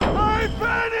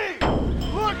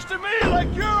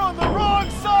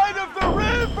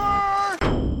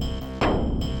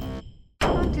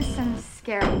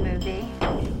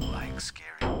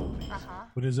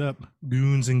What is up,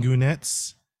 goons and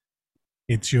goonettes?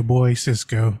 It's your boy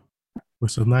Cisco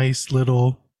with a nice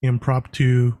little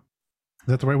impromptu. Is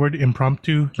that the right word?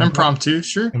 Impromptu? Impromptu,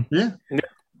 sure. Yeah.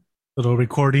 Little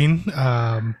recording.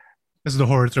 This is the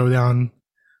Horror Throwdown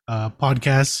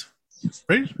podcast.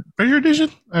 Fraser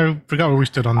edition? I forgot where we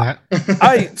stood on that.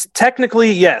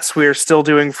 Technically, yes, we are still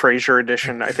doing Fraser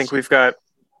edition. I think we've got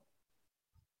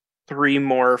 3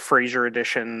 more Fraser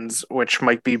editions, which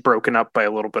might be broken up by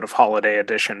a little bit of holiday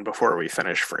edition before we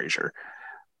finish Fraser.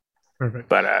 Perfect.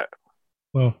 But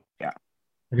well, yeah.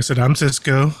 Like I said, I'm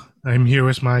Cisco. I'm here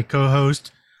with my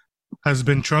co-host,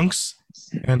 husband Trunks,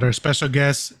 and our special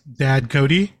guest, Dad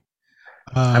Cody.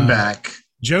 I'm back.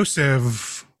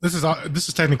 Joseph. This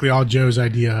is technically all Joe's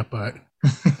idea, but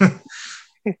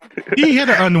he had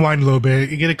to unwind a little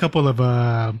bit. You get a couple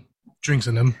of drinks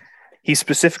in him. He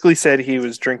specifically said he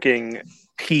was drinking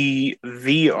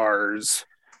PVRs,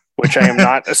 which I am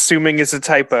not assuming is a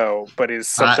typo, but is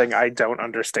something I don't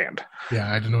understand.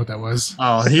 Yeah, I don't know what that was.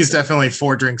 Oh, he's definitely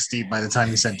 4 drinks deep by the time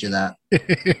he sent you that.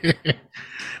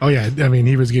 Oh, yeah. I mean,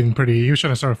 he was getting pretty... He was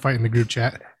trying to start a fight in the group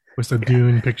chat with the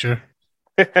Dune picture.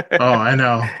 Oh, I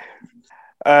know.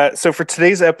 So for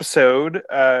today's episode,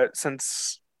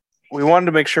 since we wanted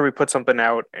to make sure we put something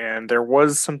out, and there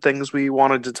was some things we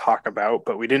wanted to talk about,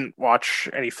 but we didn't watch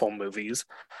any full movies.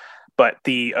 But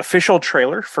the official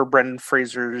trailer for Brendan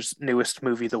Fraser's newest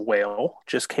movie, The Whale,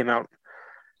 just came out,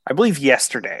 I believe,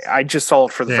 yesterday. I just saw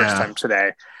it for the first time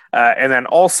today. And then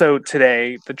also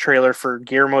today, the trailer for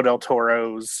Guillermo Del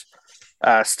Toro's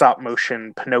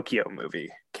stop-motion Pinocchio movie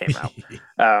came out,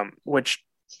 which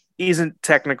isn't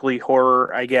technically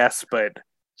horror, I guess, but...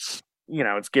 You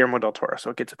know, it's Guillermo Del Toro, so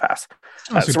it gets a pass.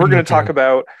 So we're going to talk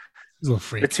about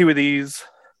the 2 of these,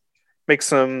 make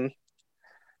some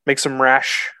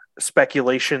rash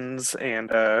speculations, and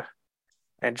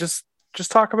just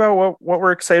talk about what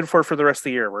we're excited for the rest of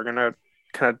the year. We're going to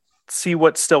kind of see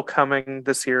what's still coming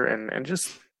this year, and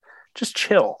just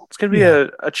chill. It's going to be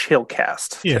a chill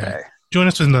cast today. Join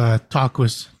us in the talk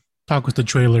with the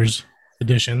trailers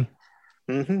edition.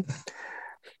 Mm-hmm.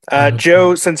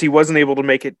 Joe, since he wasn't able to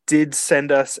make it, did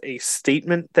send us a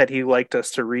statement that he liked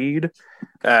us to read,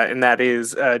 and that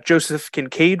is, Joseph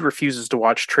Kincaid refuses to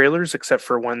watch trailers except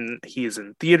for when he is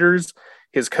in theaters.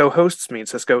 His co-hosts, me and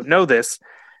Cisco, know this.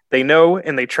 They know,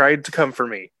 and they tried to come for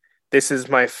me. This is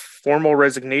my formal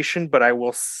resignation, but I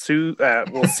will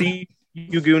we'll see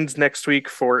you goons next week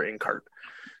for Inkart.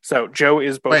 So Joe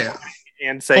is both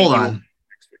and saying, hold on.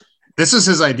 This is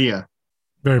his idea.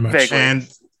 Very much. Vaguely. And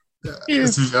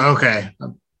okay,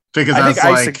 because I think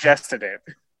I suggested it.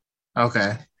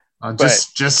 Okay,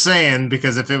 just saying,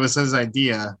 because if it was his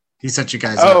idea, he set you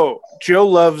guys up. Oh, Joe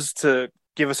loves to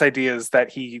give us ideas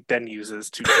that he then uses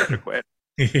to try to quit.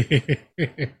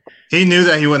 He knew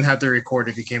that he wouldn't have to record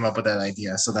if he came up with that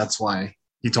idea, so that's why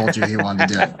he told you he wanted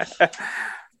to do it.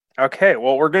 Okay,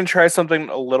 well, we're going to try something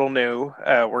a little new.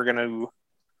 We're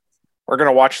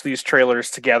gonna watch these trailers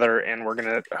together, and we're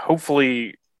going to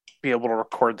hopefully be able to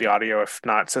record the audio. If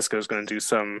not, Cisco's going to do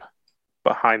some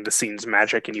behind the scenes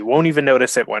magic, and you won't even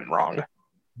notice it went wrong.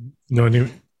 No,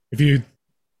 if you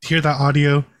hear that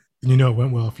audio, then you know it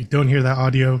went well. If you don't hear that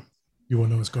audio, you won't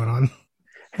know what's going on.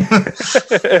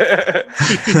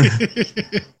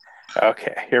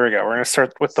 Okay, here we go. We're going to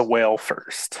start with The Whale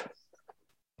first.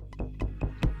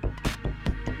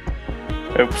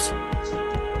 Oops.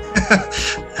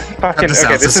 Okay, this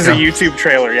is a YouTube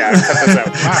trailer. Yeah, cut this out.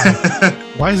 Wow.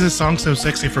 Why is this song so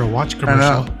sexy for a watch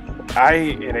commercial?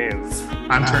 It is.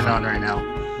 I'm turned on right now.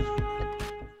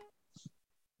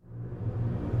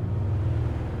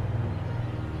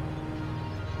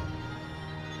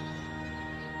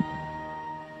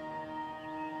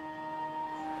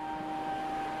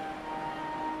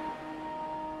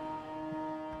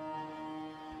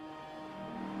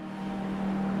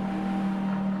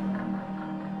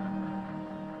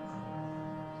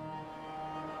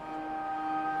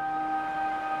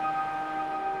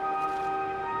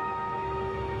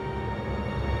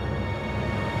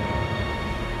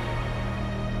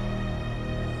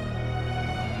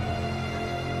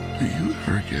 Do you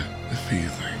ever get the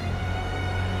feeling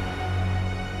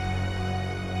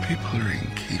people are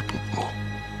incapable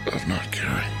of not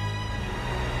caring?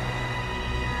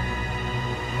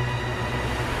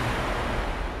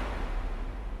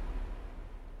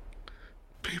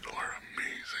 People are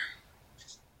amazing.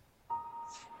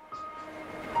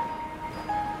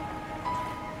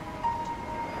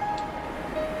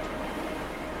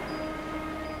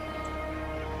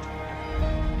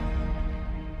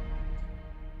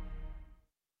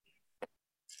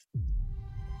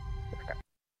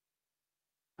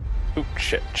 Oop,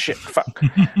 shit, fuck.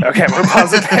 Okay, I'm gonna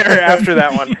pause it there after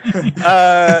that one.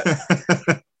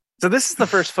 So this is the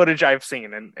first footage I've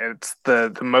seen, and it's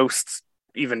the most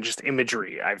even just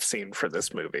imagery I've seen for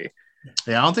this movie.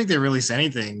 Yeah, I don't think they released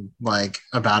anything like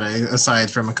about it aside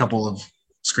from a couple of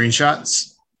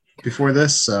screenshots before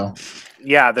this. So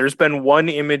yeah, there's been one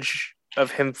image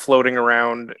of him floating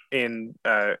around in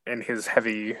his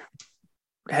heavyweight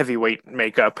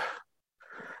makeup.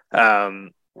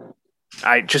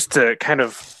 I just to kind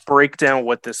of break down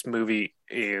what this movie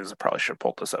is, I probably should have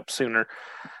pulled this up sooner.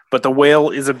 But The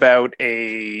Whale is about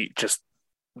a just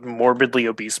morbidly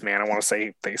obese man. I want to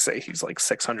say they say he's like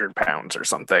 600 pounds or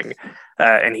something,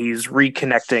 and he's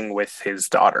reconnecting with his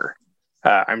daughter.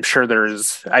 I'm sure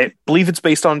I believe it's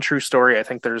based on a true story. I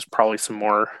think there's probably some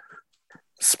more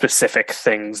specific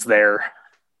things there.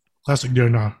 Classic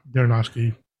Darren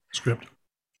Aronofsky script.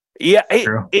 Yeah,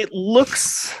 it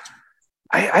looks.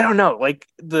 I don't know, like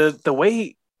the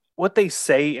way what they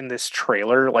say in this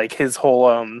trailer, like his whole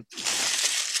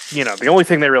the only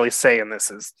thing they really say in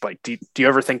this is like, do you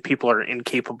ever think people are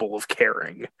incapable of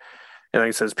caring? And then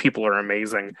he says people are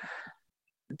amazing.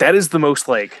 That is the most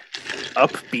like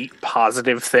upbeat,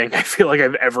 positive thing I feel like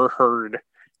I've ever heard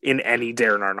in any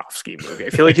Darren Aronofsky movie. I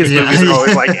feel like his movies are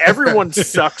always like, everyone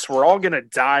sucks, we're all gonna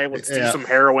die, let's do some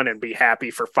heroin and be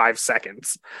happy for 5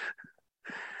 seconds.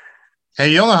 Hey,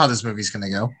 you don't know how this movie's gonna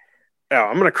go. Oh,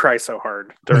 I'm gonna cry so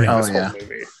hard during this whole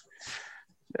movie.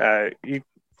 You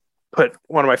put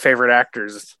one of my favorite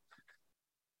actors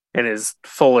in his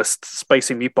fullest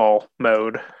spicy meatball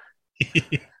mode.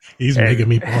 He's mega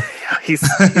meatball. He's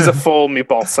a full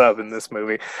meatball sub in this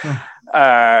movie.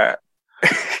 God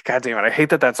damn it! I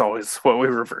hate that. That's always what we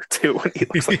revert to when he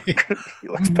looks like he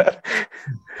looks bad.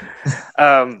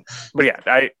 But yeah,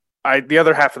 I the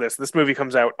other half of this movie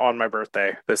comes out on my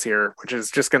birthday this year, which is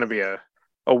just going to be a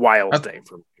wild day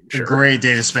for me. I'm sure. A great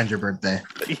day to spend your birthday.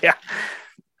 Yeah.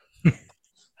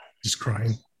 Just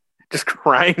crying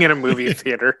in a movie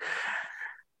theater,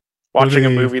 watching a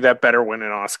movie that better win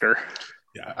an Oscar.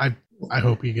 Yeah, I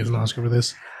hope he gets an Oscar for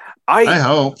this. I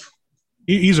hope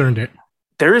he's earned it.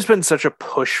 There has been such a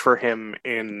push for him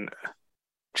in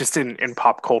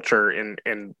pop culture,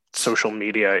 in social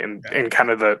media, in kind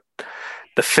of the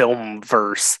film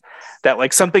verse, that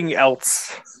like something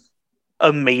else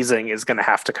amazing is going to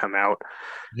have to come out.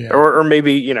 Yeah. Or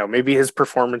maybe, maybe his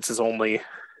performance is only,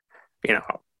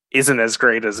 isn't as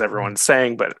great as everyone's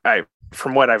saying, but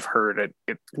from what I've heard,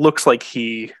 it looks like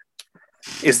he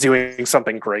is doing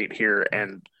something great here,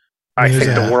 and I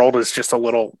think the world is just a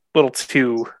little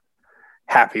too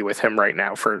happy with him right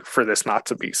now for this not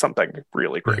to be something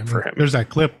really great for him. There's that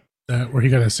clip where he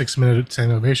got a 6-minute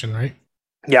standing ovation, right?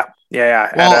 Yeah.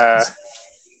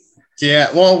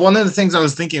 Well, one of the things I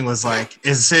was thinking was like,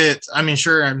 I'm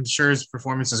sure his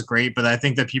performance is great, but I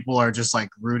think that people are just like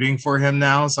rooting for him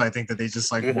now. So I think that they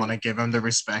just like want to give him the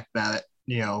respect that,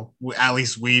 at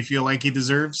least we feel like he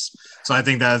deserves. So I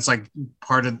think that's like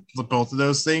part of both of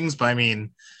those things. But I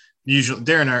mean, usually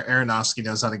Darren Aronofsky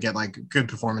knows how to get like good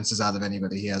performances out of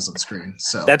anybody he has on screen.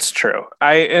 So that's true.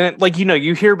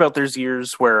 You hear about there's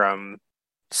years where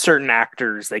certain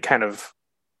actors, they kind of,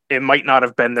 it might not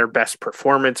have been their best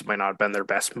performance, it might not have been their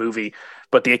best movie,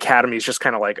 but the Academy is just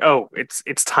kind of like, oh,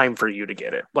 it's time for you to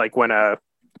get it. Like when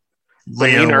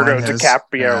Leonardo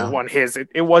DiCaprio won his,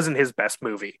 it wasn't his best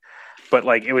movie, but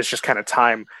like it was just kind of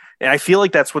time. And I feel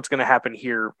like that's what's going to happen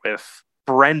here with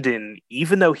Brendan,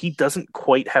 even though he doesn't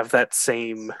quite have that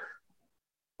same,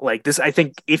 like this, I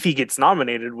think if he gets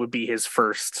nominated would be his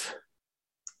first.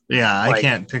 Yeah, I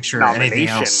can't picture anything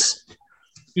else.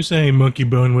 You're saying Monkey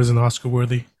Bone wasn't Oscar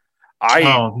worthy?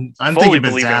 I'm thinking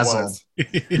Bedazzled. He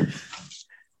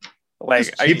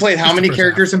played how many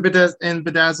characters in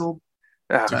Bedazzled?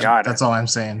 Oh, God. That's all I'm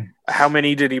saying. How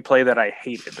many did he play that I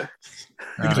hated?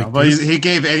 But he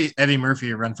gave Eddie Murphy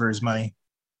a run for his money.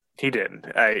 He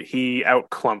did. He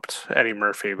outclumped Eddie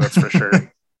Murphy, that's for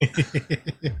sure.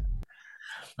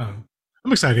 I'm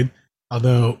excited.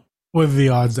 Although, what are the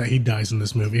odds that he dies in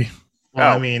this movie?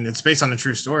 Well, I mean, it's based on a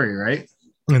true story, right?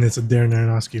 And it's a Darren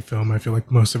Aronofsky film. I feel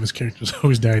like most of his characters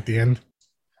always die at the end.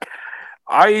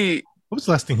 What was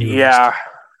the last thing he released? Yeah.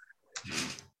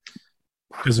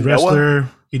 Because Wrestler,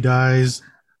 he dies.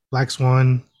 Black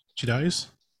Swan, she dies?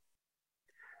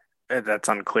 That's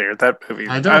unclear. That movie.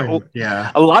 I don't.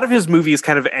 Yeah. A lot of his movies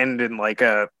kind of end in like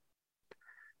a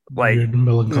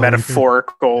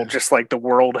metaphorical, just like the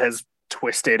world has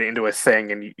twisted into a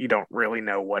thing and you don't really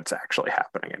know what's actually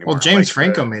happening anymore. Well, James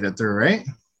Franco made it through, right?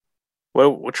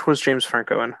 Well, which was James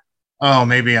Franco in? Oh,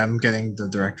 maybe I'm getting the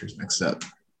directors mixed up.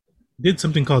 Did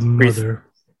something called Mother.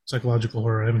 psychological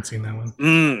horror. I haven't seen that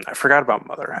one. I forgot about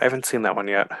Mother. I haven't seen that one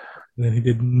yet. And then he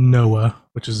did Noah,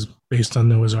 which is based on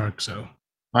Noah's Ark. So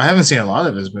I haven't seen a lot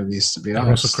of his movies, to be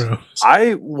honest. Russell Crowe.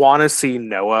 I want to see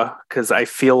Noah because I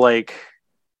feel like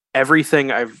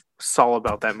everything I've saw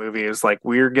about that movie is like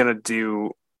we're gonna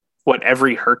do what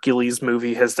every Hercules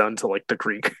movie has done to like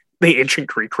the ancient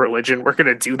Greek religion. We're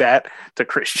gonna do that to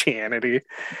Christianity.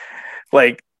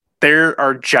 Like there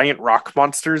are giant rock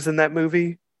monsters in that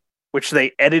movie, which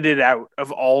they edited out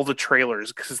of all the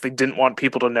trailers because they didn't want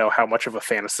people to know how much of a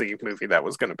fantasy movie that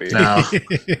was going to be. No.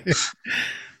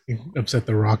 Upset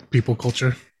the rock people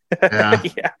culture. Yeah.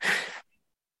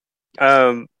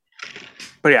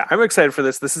 But yeah, I'm excited for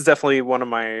this. This is definitely one of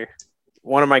my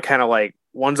kind of like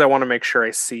ones I want to make sure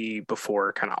I see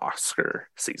before kind of Oscar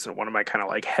season. One of my kind of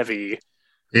like heavy,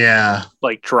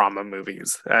 like drama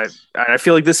movies. I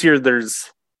feel like this year there's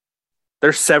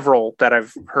several that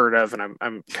I've heard of and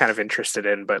I'm kind of interested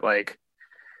in, but like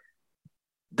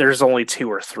there's only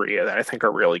 2 or 3 that I think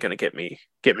are really going to get me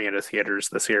into theaters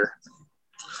this year.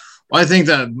 Well, I think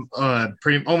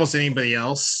that almost anybody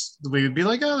else, we would be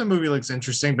like, oh, the movie looks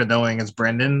interesting, but knowing it's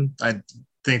Brendan, I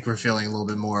think we're feeling a little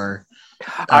bit more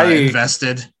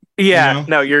invested. Yeah, you know?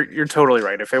 No, you're totally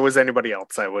right. If it was anybody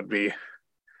else, I would be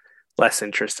less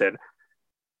interested.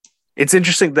 It's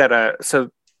interesting that so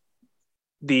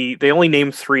they only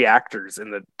named 3 actors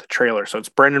in the trailer. So it's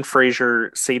Brendan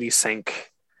Fraser, Sadie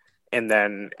Sink, and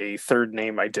then a third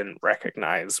name I didn't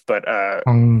recognize. But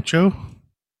Hong Cho?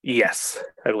 Yes,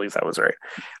 I believe that was right.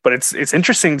 But it's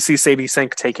interesting to see Sadie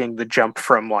Sink taking the jump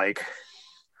from like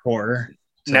horror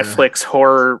Netflix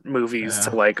horror movies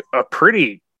to like a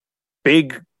pretty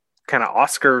big kind of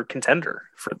Oscar contender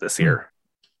for this year.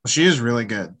 She is really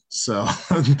good. So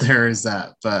there is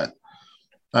that. But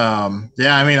I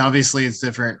mean, obviously it's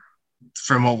different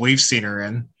from what we've seen her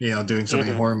in, doing so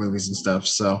many horror movies and stuff.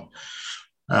 So,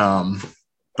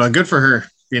 but good for her,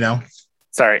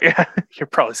 Sorry, you're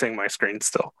probably seeing my screen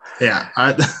still. Yeah.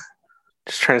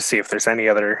 Just trying to see if there's any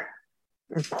other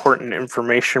important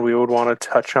information we would want to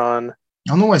touch on. I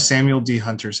don't know why Samuel D.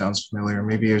 Hunter sounds familiar.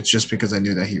 Maybe it's just because I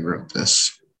knew that he wrote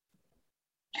this.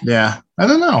 Yeah, I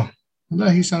don't know. I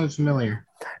thought he sounded familiar.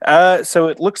 So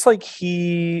it looks like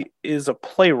he is a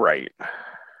playwright.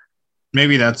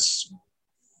 Maybe that's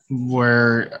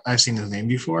where I've seen his name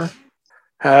before.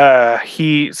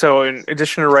 So in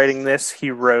addition to writing this,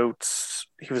 he was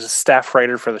a staff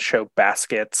writer for the show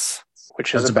Baskets,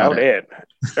 which is about it.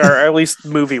 Or at least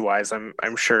movie wise,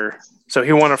 I'm sure. So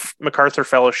he won a MacArthur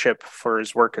Fellowship for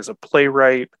his work as a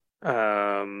playwright.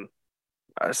 So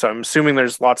I'm assuming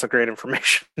there's lots of great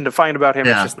information to find about him.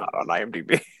 It's just not on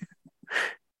IMDb.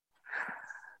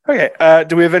 Okay.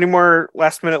 Do we have any more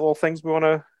last minute little things we want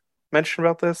to mention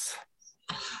about this?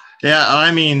 Yeah,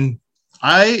 I mean,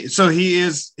 he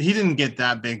didn't get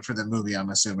that big for the movie, I'm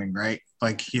assuming, right?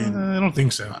 Like I don't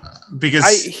think so.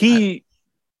 Because he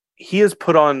has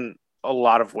put on a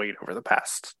lot of weight over the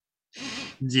past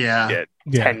 10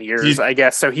 years, I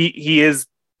guess. So he is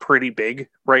pretty big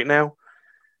right now,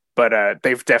 but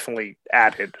they've definitely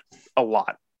added a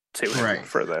lot to him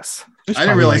for this. I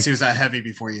didn't realize he was that heavy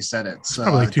before you said it. So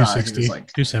probably like 260,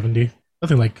 270.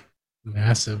 Nothing like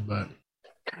massive, but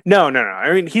no.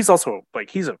 I mean, he's also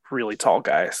like he's a really tall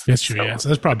guy. That's true. So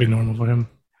that's probably normal for him.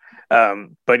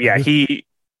 But yeah, he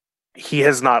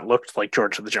has not looked like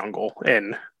George of the Jungle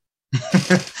in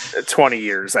 20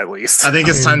 years at least. I think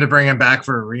it's time to bring him back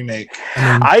for a remake.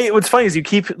 What's funny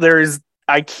is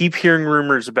I keep hearing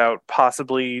rumors about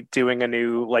possibly doing a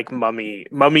new like mummy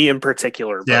in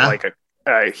particular, but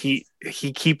he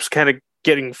keeps kind of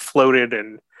getting floated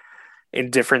in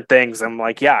different things. I'm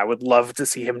like, yeah, I would love to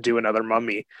see him do another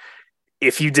mummy.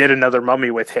 If you did another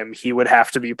mummy with him, he would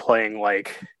have to be playing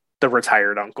like the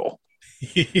retired uncle.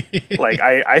 Like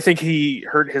I think he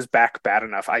hurt his back bad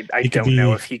enough. I don't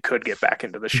know if he could get back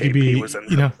into the shape he was in.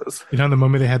 The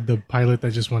moment they had the pilot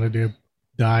that just wanted to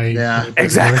die. Yeah,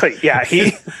 exactly. Yeah,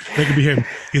 that could be him.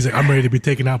 He's like, I'm ready to be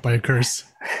taken out by a curse.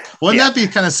 Wouldn't that be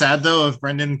kind of sad though if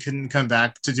Brendan couldn't come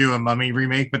back to do a Mummy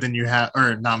remake, but then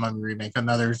not Mummy remake,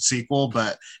 another sequel,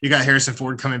 but you got Harrison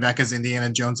Ford coming back as Indiana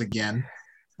Jones again.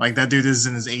 Like that dude is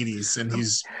in his 80s, and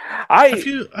he's. I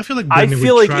feel like Brendan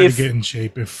would try to get in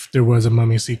shape if there was a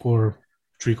Mummy sequel or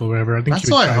treacle or whatever. I think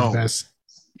he would try his best.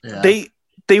 Yeah.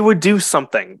 They would do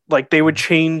something like they would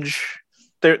change.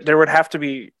 There would have to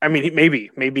be. I mean,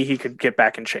 maybe he could get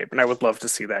back in shape, and I would love to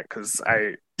see that because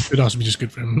it'd also be just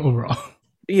good for him overall.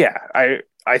 Yeah,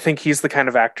 I think he's the kind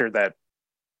of actor that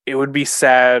it would be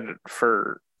sad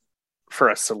for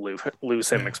us to lose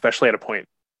him, especially at a point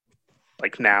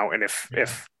like now. And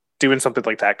if doing something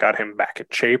like that got him back in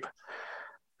shape,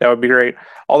 That would be great.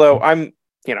 Although I'm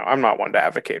not one to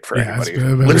advocate for anybody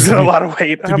losing a lot of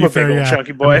weight. I'm a big old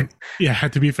chunky boy. I mean, yeah,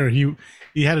 to be fair, he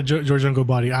had a George Uncle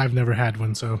body. I've never had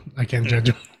one, so I can't judge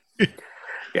him.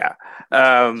 Yeah.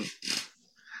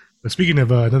 But speaking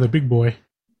of another big boy.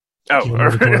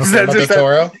 Guillermo Del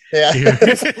Toro? Yeah.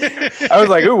 I was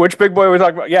like, ooh, which big boy are we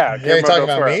talking about? Yeah, you're talking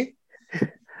about me?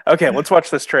 Okay, let's watch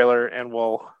this trailer and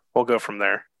we'll go from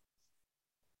there.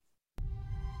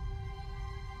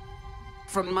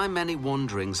 From my many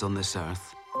wanderings on this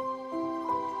earth,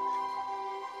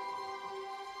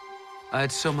 I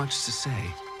had so much to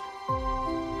say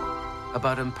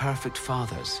about imperfect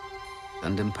fathers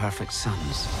and imperfect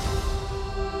sons,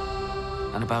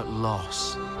 and about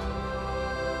loss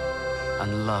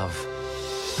and love.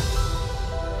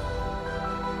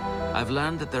 I've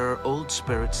learned that there are old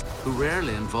spirits who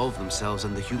rarely involve themselves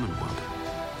in the human world,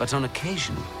 but on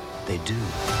occasion, they do.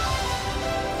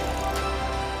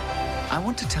 I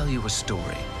want to tell you a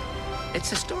story.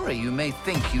 It's a story you may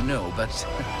think you know, but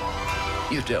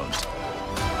you don't.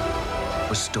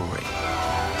 A story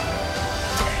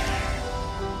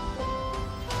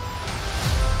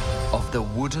of the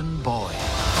wooden boy.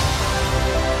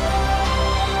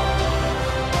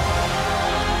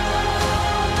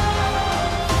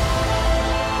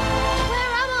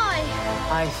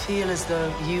 I feel as though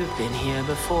you've been here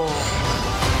before.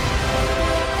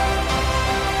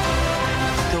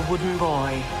 The wooden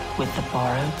boy with the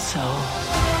borrowed soul.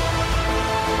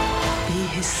 Be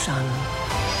his son.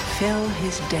 Fill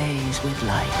his days with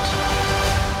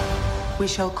light. We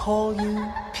shall call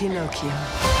you Pinocchio.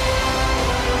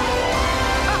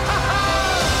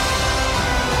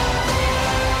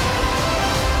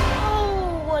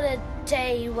 Oh, what a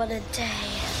day, what a day.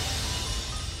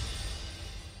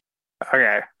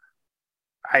 Okay.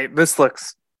 This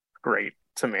looks great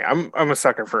to me. I'm a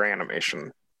sucker for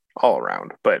animation all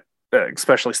around, but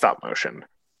especially stop motion.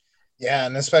 Yeah,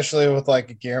 and especially with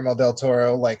like Guillermo Del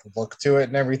Toro like look to it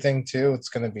and everything too, it's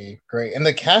gonna be great. And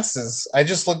the cast is, I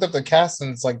just looked up the cast and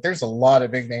it's like there's a lot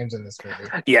of big names in this movie.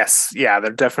 Yes, yeah,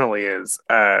 there definitely is.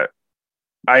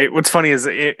 What's funny is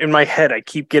in my head I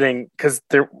keep getting, because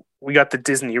we got the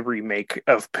Disney remake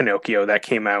of Pinocchio that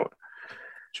came out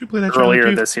Should we play that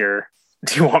earlier this year.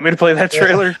 Do you want me to play that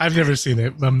trailer? Yeah, I've never seen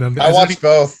it. I watched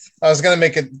both. I was gonna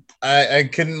make it. I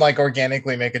couldn't like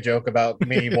organically make a joke about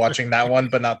me watching that one,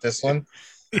 but not this one.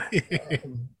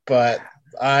 But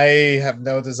I have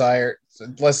no desire.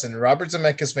 Listen, Robert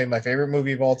Zemeckis made my favorite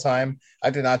movie of all time. I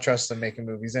do not trust him making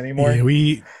movies anymore. Yeah,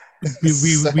 we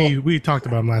talked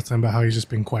about him last time about how he's just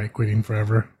been quiet quitting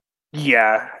forever.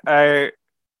 Yeah,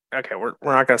 okay, we're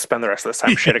not going to spend the rest of this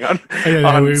time shitting on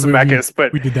Zemeckis,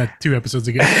 but we did that 2 episodes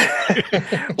ago.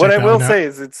 What I will say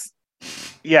is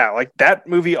like that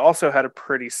movie also had a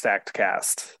pretty stacked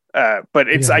cast. But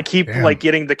I keep like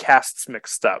getting the casts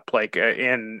mixed up. Like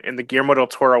in the Guillermo del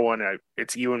Toro one,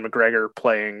 it's Ewan McGregor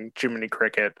playing Jiminy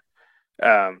Cricket,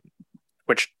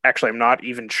 which actually I'm not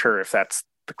even sure if that's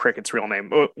the cricket's real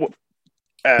name.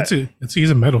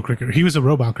 He's a metal cricket. He was a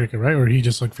robot cricket, right? Or he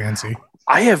just looked fancy?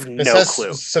 I have no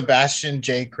clue. Sebastian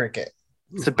J. Cricket.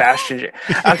 Sebastian J.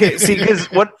 Okay, see, because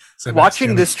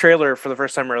watching this trailer for the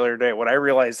first time earlier today, what I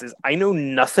realized is I know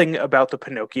nothing about the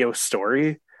Pinocchio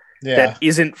story that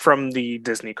isn't from the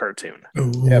Disney cartoon.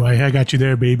 Oh, I got you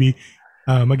there, baby.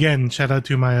 Again, shout out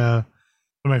to my one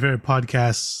of my favorite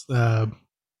podcasts, the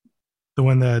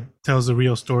one that tells the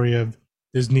real story of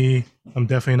Disney. I'm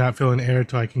definitely not filling air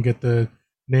till I can get the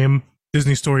name.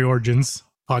 Disney Story Origins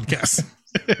podcast.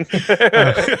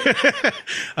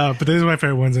 But these are my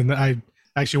favorite ones, and I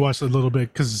actually watched a little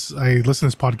bit because I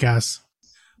listened to this podcast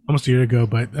almost a year ago,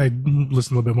 but I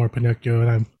listened a little bit more Pinocchio,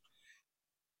 and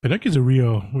Pinocchio's a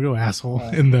real asshole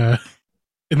in the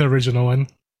original one.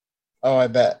 Oh, I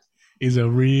bet he's a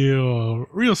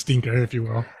real stinker, if you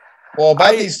will. Well,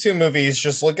 about these 2 movies,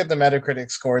 just look at the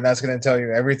Metacritic score, and that's going to tell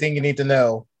you everything you need to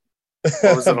know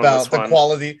about the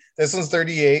quality. This one's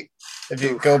 38. If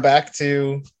you go back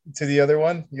to the other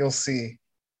one, you'll see.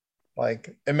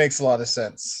 Like, it makes a lot of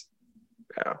sense.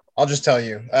 Yeah. I'll just tell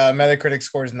you. Metacritic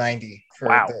score is 90.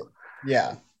 Wow.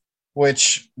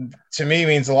 Which to me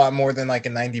means a lot more than like a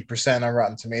 90% on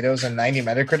Rotten Tomatoes, and 90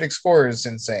 Metacritic score is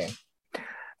insane.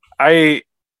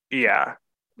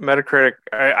 Metacritic.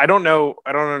 I don't know.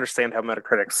 I don't understand how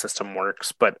Metacritic's system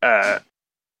works, but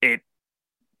it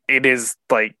is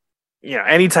like,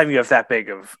 anytime you have that big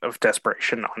of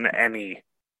desperation on any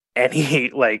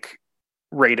like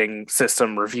rating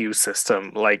system, review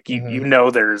system, like you know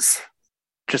there's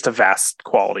just a vast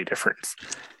quality difference.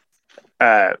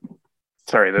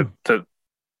 Sorry, the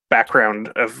background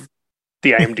of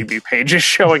the IMDb page is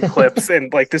showing clips,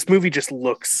 and like this movie just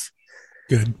looks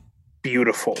good.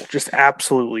 beautiful, just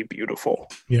absolutely beautiful.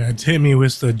 Yeah, it's hit me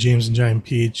with the James and Giant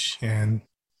Peach and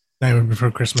Nightmare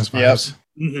Before Christmas vibes.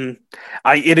 Mm-hmm.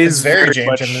 It is very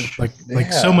James much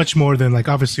Like so much more than like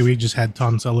obviously we just had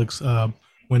Tom Selleck's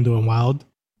Window and Wild,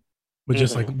 but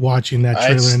just like watching that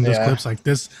trailer and those clips like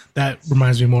this, that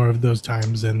reminds me more of those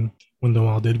times than Window and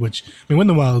Wild did. Which I mean,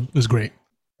 Window and Wild was great.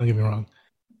 Don't get me wrong,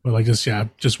 but like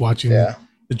just watching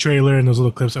the trailer and those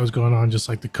little clips that was going on, just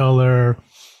like the color,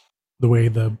 the way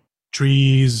the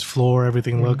trees, floor,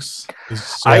 everything looks is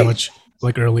so much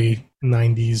like early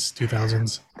 90s,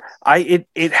 2000s.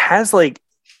 It has like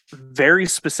very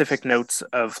specific notes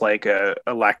of like a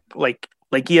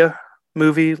Lakia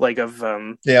movie, like of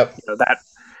that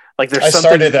like there's I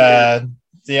something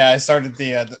started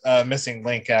the Missing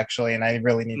Link actually, and I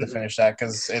really need to finish that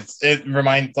because it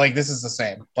reminds like this is the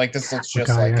same. Like this looks just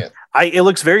it. It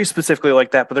looks very specifically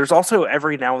like that, but there's also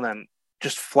every now and then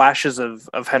just flashes of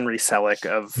Henry Selick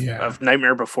of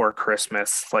Nightmare Before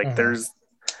Christmas. Like there's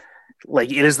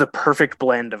like it is the perfect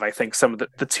blend of I think some of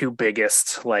the two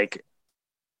biggest like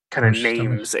kind of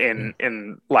names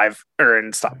in live or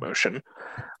in stop motion.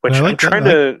 Which I'm trying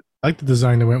to I like the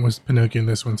design that went with Pinocchio in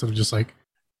this one, sort of just like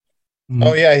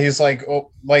he's like I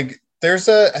think there's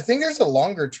a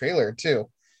longer trailer too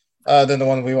than the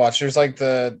one we watched. There's like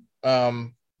there's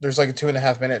like a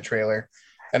 2.5-minute trailer.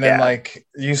 And then like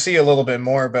you see a little bit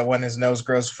more, but when his nose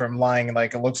grows from lying,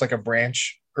 like it looks like a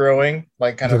branch growing,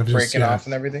 like kind of breaking off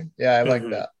and everything. Yeah, I like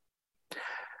that.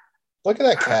 Look at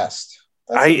that cast.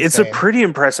 It's a pretty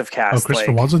impressive cast. Oh,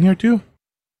 Christopher Waltz in here too?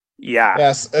 Yeah.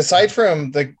 Yes. Aside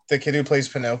from the kid who plays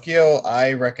Pinocchio,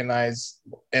 I recognize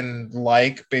and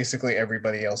like basically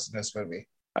everybody else in this movie.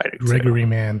 Gregory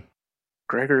Mann.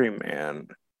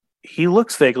 He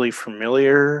looks vaguely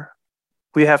familiar.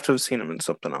 We have to have seen him in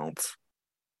something else.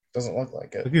 Doesn't look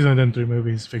like it. He's only done 3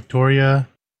 movies: Victoria,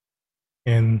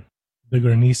 and the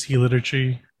Guernsey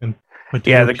Literature, and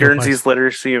the Guernsey's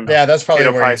Literacy. And that's probably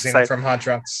where you've seen it from. Hot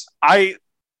Drunks. I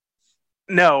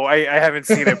haven't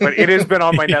seen it, but it has been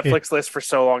on my Netflix list for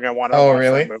so long. I want to watch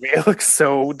that movie. It looks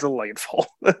so delightful.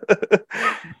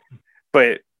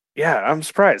 But yeah, I'm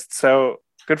surprised. So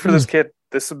good for this kid.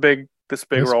 This is a big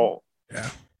role. Yeah.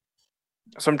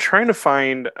 So I'm trying to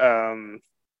find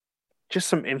just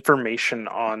some information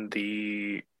on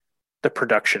the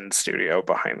production studio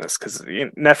behind this because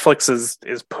Netflix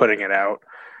is putting it out,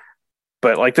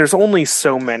 but like there's only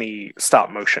so many stop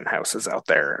motion houses out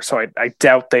there, so I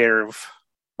doubt they've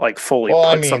like fully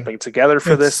put something together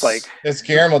for this. Like it's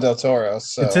Guillermo Del Toro.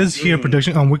 So it says here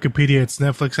production on Wikipedia. It's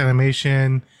Netflix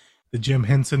Animation, the Jim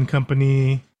Henson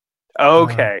Company.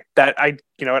 Okay, I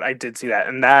did see that,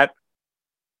 and that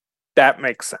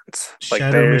makes sense.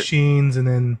 Shadow Machines, and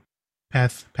then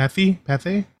Pathy?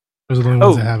 Those are the only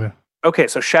ones that have it. Okay,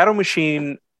 so Shadow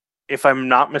Machine, if I'm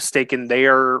not mistaken, they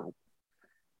are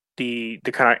the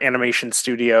kind of animation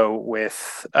studio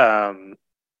with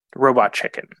Robot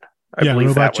Chicken. I believe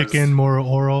Robot Chicken, Moro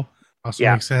Oral also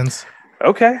makes sense.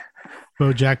 Okay.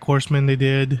 BoJack Horseman they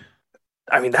did.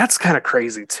 I mean, that's kind of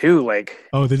crazy too. Like,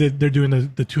 they're doing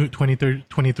the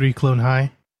 23 Clone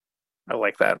High. I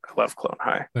like that. I love Clone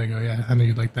High. There you go. Yeah, I know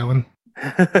you'd like that one.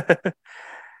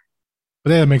 But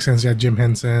that makes sense. Yeah, Jim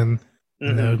Henson.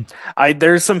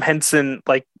 There's some Henson,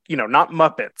 like not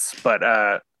Muppets,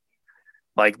 but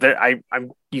like there,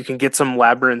 you can get some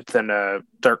Labyrinth and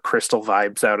Dark Crystal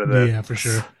vibes out of the. Yeah, for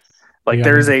sure. Like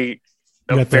there's a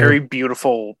very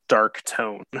beautiful dark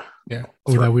tone. Yeah.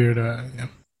 Oh, that weird.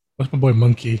 What's my boy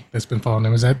Monkey that's been following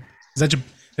him? Is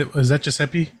that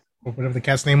Giuseppe or whatever the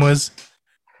cat's name was?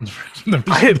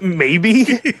 Maybe.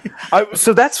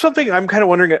 So that's something I'm kind of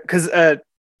wondering because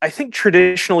I think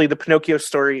traditionally the Pinocchio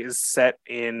story is set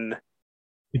in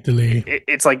Italy.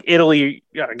 It's like Italy.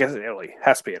 Yeah, I guess Italy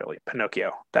has to be Italy.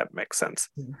 Pinocchio. That makes sense.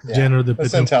 Yeah, General the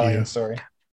Pinocchio. An Italian story.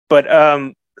 But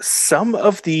some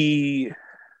of the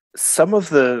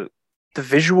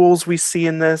visuals we see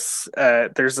in this,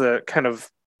 there's a kind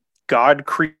of god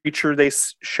creature they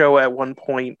show at one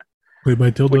point, played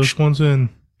by Tilda Swinton.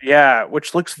 Yeah,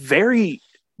 which looks very.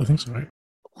 I think so, right?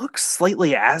 Looks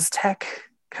slightly Aztec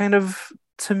kind of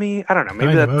to me. I don't know.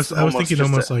 Maybe that's. I was thinking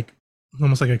almost like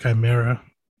a chimera.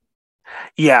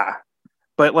 Yeah,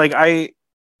 but like I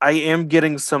am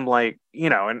getting some like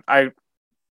and I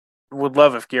would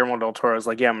love if Guillermo Del Toro is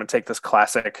like, yeah, I'm gonna take this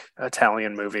classic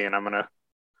Italian movie and I'm gonna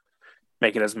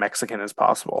make it as Mexican as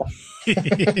possible.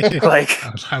 Like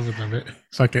I would love it.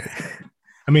 Fuck it.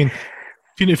 I mean,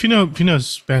 if you know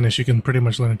Spanish, you can pretty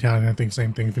much learn Italian. I think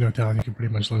same thing. If you know Italian, you can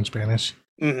pretty much learn Spanish.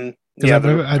 Mm-hmm. Yeah,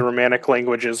 the Romanic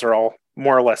languages are all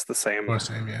more or less the same. More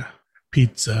same, yeah.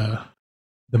 Pizza,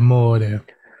 the mole.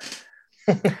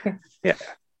 Yeah.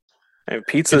 And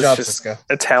pizza Good is job, just Cisco.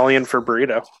 Italian for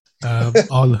burrito.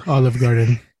 Olive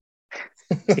Garden.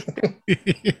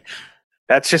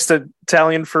 That's just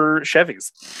Italian for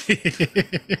Chevys.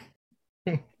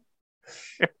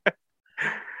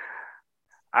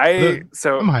 I'm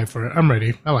hyped for it. I'm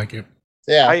ready. I like it.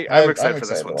 Yeah, I'm excited for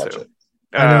this one to watch too. it.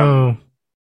 I know.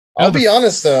 I'll be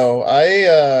honest though,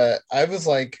 I was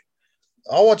like,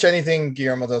 I'll watch anything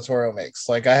Guillermo Del Toro makes.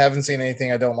 Like, I haven't seen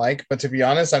anything I don't like, but to be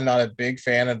honest, I'm not a big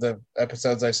fan of the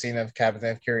episodes I've seen of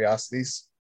Cabinet of Curiosities.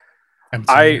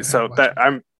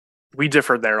 We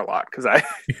differed there a lot because I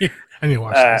need to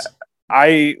watch this.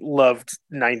 I loved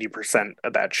 90%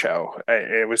 of that show.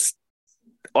 It was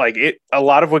like a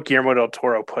lot of what Guillermo Del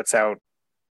Toro puts out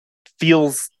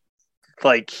feels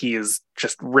like he is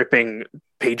just ripping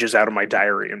pages out of my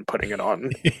diary and putting it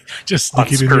on just on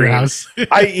sneaking into your house.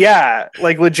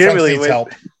 Like legitimately help.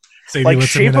 Like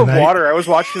Shape of Water, I was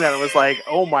watching that and was like,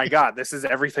 oh my god, this is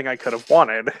everything I could have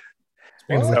wanted.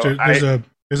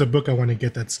 There's a book I want to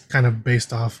get that's kind of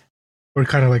based off, or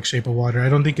kind of like Shape of Water. I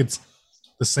don't think it's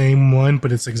the same one,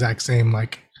 but it's the exact same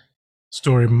like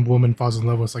story. Woman falls in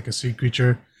love with like a sea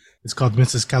creature. It's called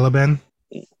Mrs. Caliban.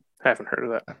 I haven't heard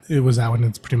of that. It was that one.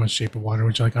 It's pretty much Shape of Water,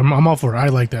 which like I'm all for. I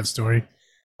like that story.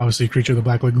 Obviously, Creature of the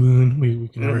Black Lagoon. We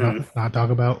can never not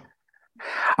talk about.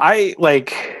 I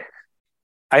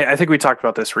think we talked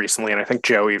about this recently, and I think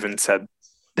Joe even said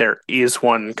there is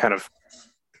one kind of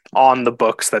on the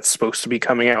books that's supposed to be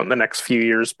coming out in the next few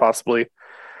years, possibly.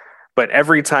 But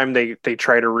every time they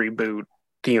try to reboot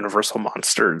the Universal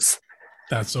Monsters,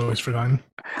 that's always forgotten.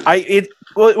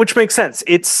 Which makes sense.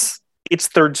 It's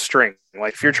third string.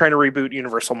 Like if you're trying to reboot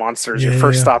Universal Monsters, your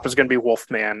first stop is going to be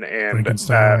Wolfman and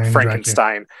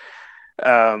Frankenstein.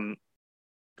 Wolfman,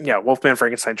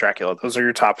 Frankenstein, Dracula. Those are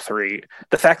your top three.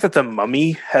 The fact that the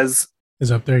Mummy is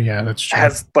up there, yeah, that's true.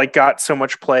 Has like got so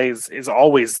much plays is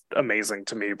always amazing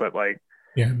to me. But like,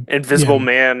 Invisible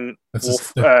Man,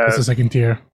 that's the second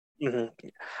tier. Mm-hmm.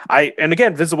 And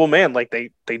again, Visible Man, like they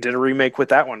did a remake with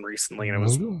that one recently,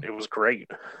 and it was great.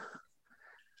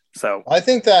 So I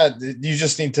think that you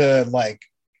just need to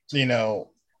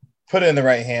put it in the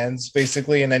right hands,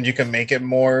 basically, and then you can make it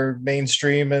more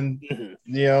mainstream, and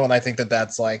and I think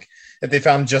that's like if they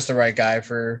found just the right guy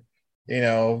for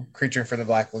Creature from the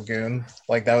Black Lagoon,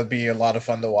 like that would be a lot of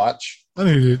fun to watch. I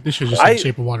think this should just say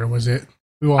Shape of Water was it.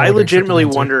 I legitimately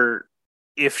wonder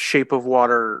if Shape of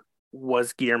Water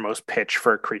was Guillermo's pitch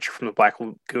for a Creature from the Black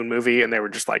Lagoon movie, and they were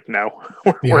just like, no,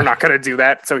 we're not going to do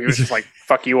that. So he was just like,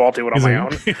 fuck you, I'll do it on my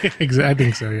own. Exactly, I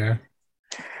think so, yeah.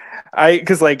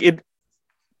 Because like it,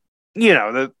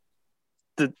 the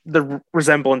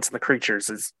resemblance in the creatures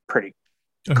is pretty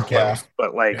close,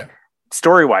 but like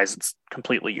story-wise, it's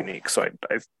completely unique. So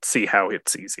I see how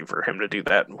it's easy for him to do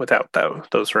that without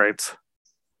those rights.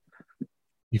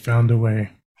 He found a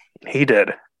way. He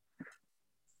did.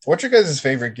 What's your guys'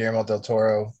 favorite Guillermo del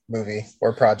Toro movie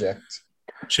or project?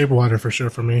 Shape of Water for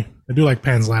sure for me. I do like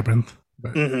Pan's Labyrinth.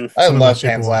 But I love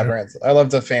Pan's Labyrinth. I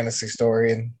love the fantasy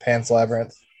story in Pan's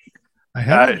Labyrinth. I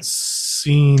haven't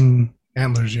seen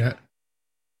Antlers yet.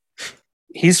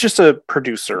 He's just a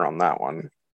producer on that one.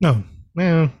 No.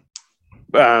 Yeah.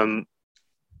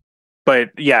 But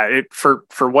yeah, for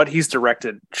what he's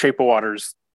directed, Shape of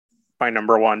Water's my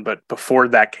number one. But before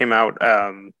that came out,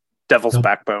 Devil's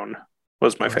Backbone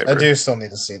was my favorite. I do still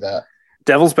need to see that.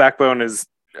 Devil's Backbone is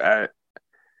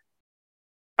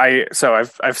I've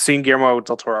seen Guillermo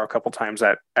del Toro a couple times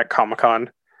at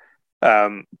Comic-Con,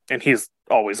 and he's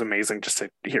always amazing just to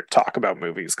hear talk about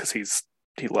movies because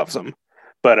he loves them.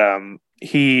 But I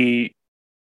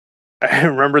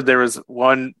remember there was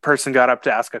one person got up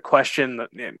to ask a question.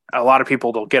 A lot of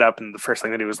people don't get up, and the first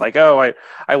thing they do is like, "Oh,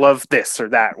 I love this or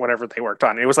that, whatever they worked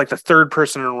on." It was like the third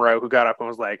person in a row who got up and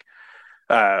was like,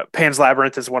 Pan's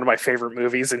Labyrinth is one of my favorite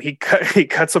movies, and he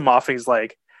cuts him off and he's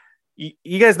like,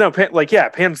 you guys know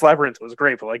Pan's Labyrinth was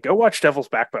great, but like go watch Devil's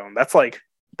Backbone. That's like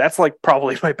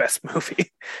probably my best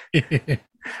movie.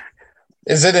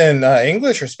 Is it in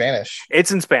English or Spanish?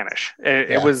 It's in Spanish.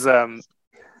 It was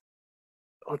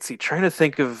let's see, trying to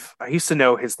think of, I used to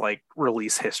know his like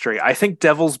release history. I think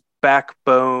Devil's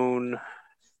Backbone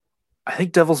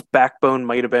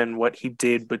might have been what he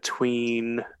did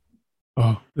between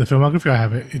the filmography. I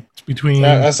have it. It's between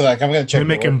that's like I'm gonna check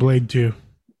Mimic and Blade 2.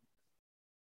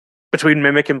 Between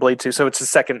Mimic and Blade 2, so it's the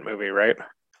second movie, right?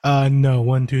 No,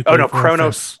 1, 2, 3. Oh no,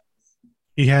 Kronos.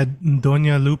 He had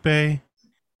Doña Lupe,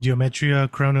 Geometria.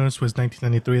 Kronos was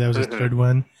 1993. That was his third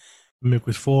one. Mimic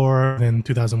was 4. Then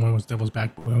 2001 was Devil's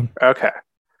Backbone. Okay.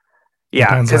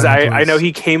 Yeah, because I know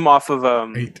he came off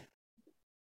of 8.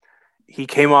 He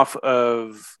came off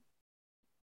of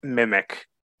Mimic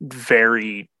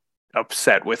very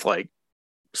upset with like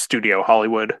Studio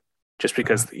Hollywood just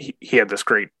because he had this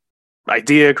great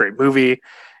idea, great movie,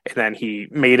 and then he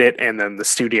made it, and then the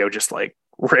studio just like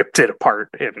ripped it apart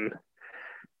and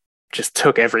just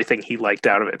took everything he liked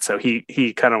out of it. So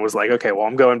he kind of was like, okay, well,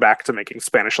 I'm going back to making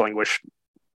Spanish language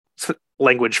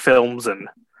films and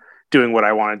doing what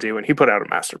I want to do, and he put out a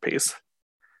masterpiece.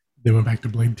 They went back to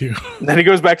Blade 2. Then he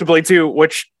goes back to Blade 2,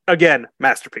 which again,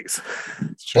 masterpiece.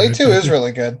 Blade 2 is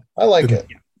really good. I like it.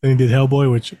 Then he did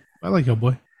Hellboy, which I like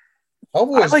Hellboy.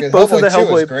 Hellboy I like good. both Hellboy of the 2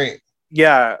 Hellboy. is great.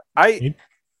 Yeah, I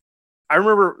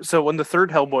remember. So when the third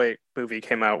Hellboy movie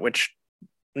came out, which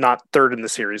not third in the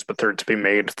series, but third to be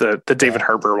made, the David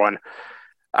Harbour one,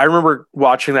 I remember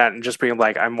watching that and just being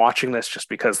like, I'm watching this just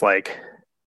because like.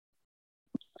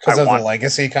 Because of the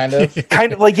legacy, kind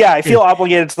of? Like, yeah, I feel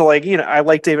obligated to, like, you know, I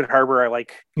like David Harbour, I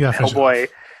like Hellboy,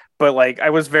 but, like,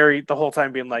 I was the whole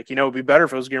time being like, you know, it'd be better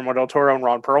if it was Guillermo Del Toro and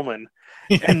Ron Perlman.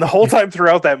 And the whole time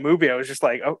throughout that movie, I was just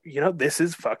like, oh, you know, this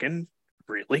is fucking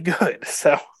really good.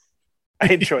 So I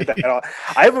enjoyed that a lot.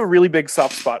 I have a really big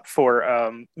soft spot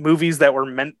for movies that were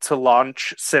meant to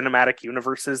launch cinematic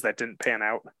universes that didn't pan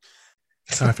out.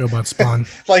 That's how I feel about Spawn.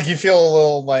 Like you feel a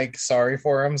little like sorry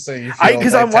for him, so you feel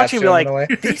because I'm watching,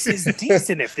 like, this is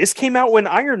decent. If this came out when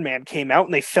Iron Man came out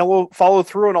and they follow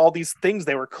through on all these things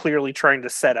they were clearly trying to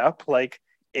set up, like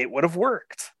it would have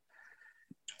worked.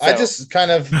 So. I just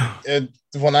kind of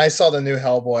when I saw the new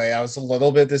Hellboy, I was a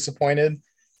little bit disappointed.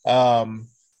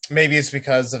 Maybe it's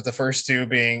because of the first two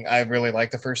being I really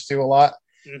like the first two a lot.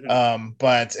 Mm-hmm.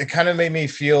 But it kind of made me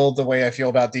feel the way I feel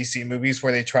about DC movies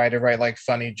where they try to write like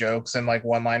funny jokes and like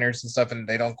one-liners and stuff and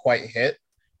they don't quite hit.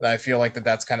 And I feel like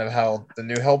that's kind of how the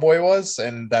new Hellboy was,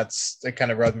 and it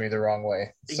kind of rubbed me the wrong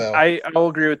way. So I'll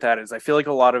agree with that. I feel like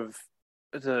a lot of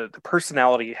the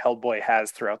personality Hellboy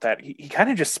has throughout that, he kind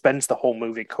of just spends the whole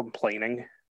movie complaining.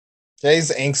 Yeah,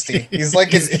 he's angsty. He's like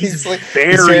he's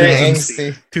very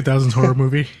angsty. 2000s horror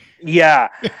movie. Yeah,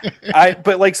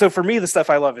 but like, so for me, the stuff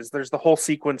I love is there's the whole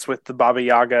sequence with the Baba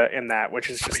Yaga in that,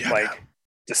 which is just like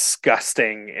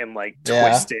disgusting and like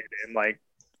twisted and like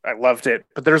I loved it.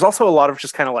 But there's also a lot of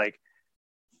just kind of like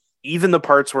even the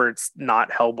parts where it's not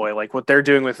Hellboy, like what they're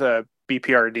doing with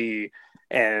BPRD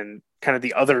and kind of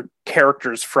the other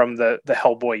characters from the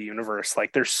Hellboy universe.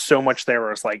 Like there's so much there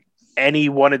where it's like any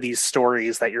one of these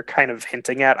stories that you're kind of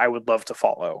hinting at, I would love to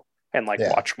follow and like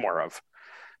watch more of.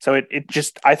 So it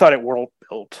just, I thought it world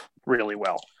built really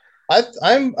well.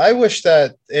 I wish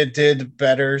that it did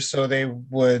better so they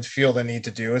would feel the need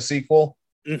to do a sequel,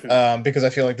 because I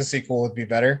feel like the sequel would be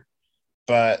better.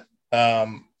 But I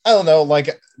don't know,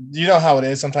 like, you know how it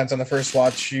is. Sometimes on the first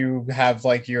watch, you have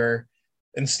like your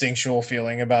instinctual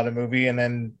feeling about a movie, and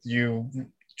then you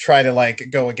try to like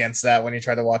go against that when you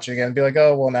try to watch it again and be like,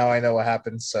 oh, well, now I know what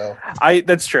happened. So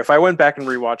that's true. If I went back and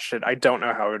rewatched it, I don't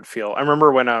know how it would feel. I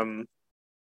remember when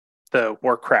the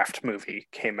Warcraft movie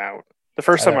came out. The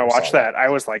first time I watched that, I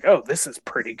was like, oh, this is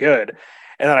pretty good.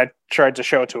 And then I tried to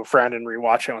show it to a friend and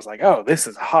rewatch it and was like, oh, this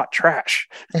is hot trash.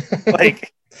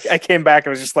 Like, I came back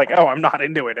and was just like, oh, I'm not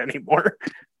into it anymore.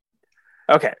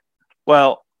 Okay.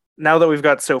 Well, now that we've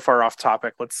got so far off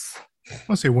topic, I want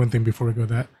to say one thing before we go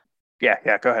to that.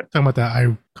 Yeah, go ahead. Talking about that,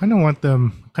 I kind of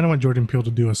want Jordan Peele to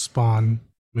do a Spawn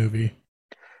movie.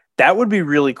 That would be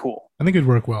really cool. I think it'd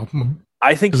work well.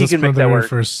 I think he can make that work.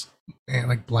 First,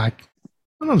 like Black.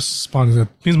 I don't know if Spawn is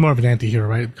he's more of an anti-hero,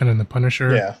 right? Kind of in the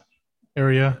Punisher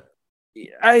area.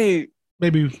 I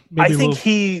think he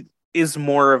he is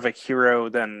more of a hero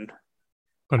than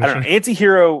Punisher. I don't know.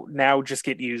 Anti-hero now just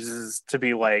get used to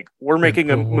be like, we're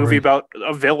making a movie about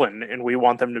a villain and we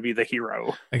want them to be the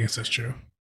hero. I guess that's true.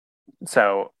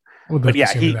 So, but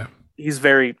yeah, he's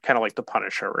very kind of like the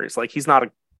Punisher, where he's like, he's not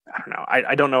I don't know.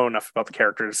 I don't know enough about the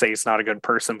character to say he's not a good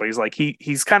person, but he's like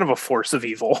he's kind of a force of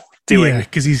evil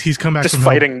because he's come back just from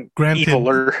fighting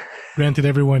evil. Granted,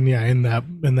 everyone in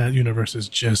that universe is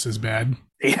just as bad.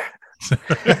 Yeah.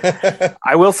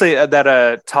 I will say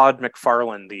that Todd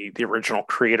McFarlane, the original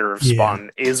creator of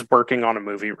Spawn, is working on a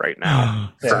movie right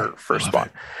now for Spawn.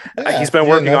 He's been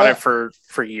working on it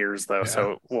for years though,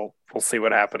 so we'll see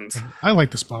what happens. I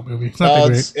like the Spawn movie. It's not that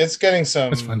great. It's getting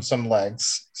some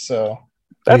legs, so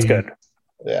that's good.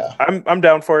 Yeah, I'm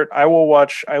down for it. I will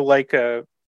watch. I like a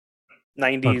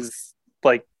 90s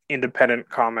like independent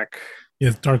comic.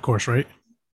 Yeah, Dark Horse, right?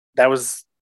 That was,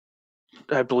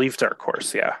 I believe, Dark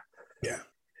Horse. Yeah.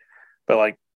 But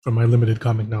like, from my limited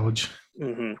comic knowledge,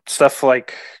 stuff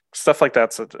like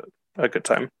that's a good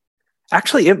time.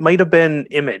 Actually, it might have been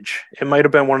Image. It might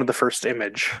have been one of the first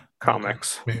Image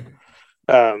comics. Maybe.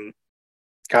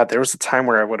 God, there was a time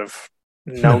where I would have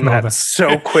known that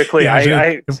so quickly.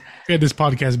 If we had this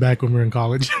podcast back when we were in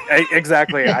college.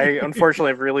 Exactly. I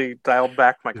unfortunately have really dialed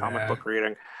back my comic book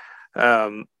reading.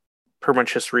 Pretty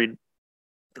much just read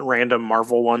random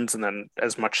Marvel ones and then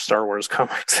as much Star Wars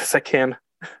comics as I can.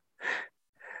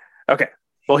 Okay.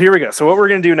 Well, here we go. So what we're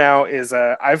going to do now is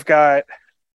I've got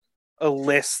a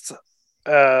list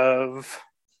of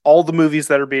all the movies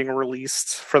that are being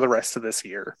released for the rest of this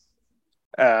year.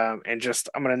 And just,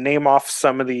 I'm going to name off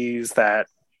some of these that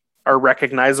are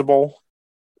recognizable.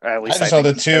 At least I just know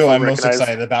the two I'm most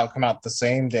excited about come out the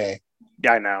same day.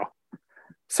 Yeah, I know.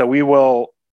 So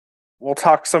we'll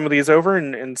talk some of these over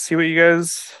and see what you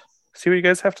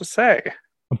guys have to say.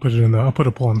 I'll put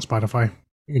a poll on Spotify.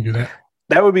 You can do that.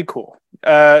 That would be cool.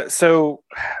 So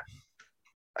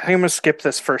I think I'm going to skip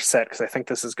this first set because I think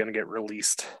this is going to get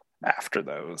released after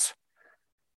those.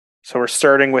 So we're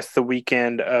starting with the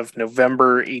weekend of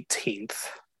November 18th.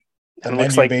 And it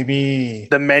looks like baby.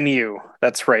 The Menu.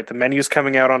 That's right. The Menu's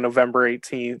coming out on November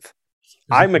 18th.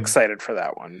 I'm excited for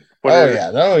that one.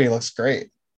 Yeah, that movie looks great.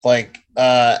 Like,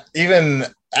 even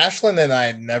Ashlyn and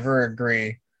I never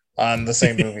agree on the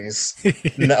same movies.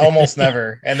 Almost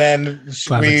never. And then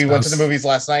we went to the movies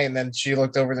last night, and then she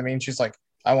looked over to me and she's like,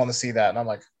 I want to see that. And I'm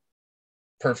like,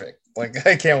 perfect. Like,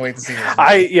 I can't wait to see this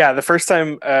movie. The first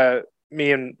time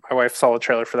me and my wife saw the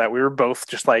trailer for that, we were both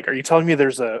just like, are you telling me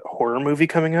there's a horror movie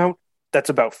coming out that's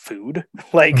about food?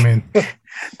 Like,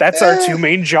 that's our two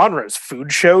main genres,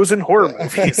 food shows and horror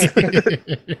movies.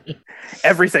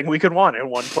 Everything we could want in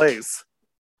one place.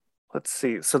 Let's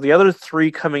see. So the other three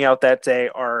coming out that day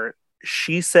are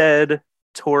She Said,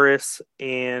 Taurus,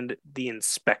 and The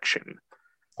Inspection.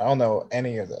 I don't know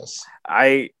any of this.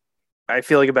 I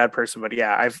feel like a bad person, but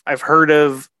yeah, I've heard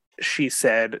of She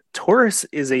Said. Taurus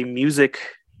is a music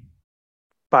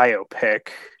biopic.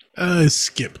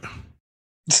 Skip.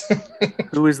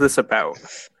 Who is this about?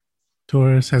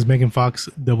 Taurus has Megan Fox,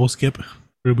 double skip,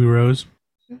 Ruby Rose.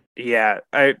 Yeah,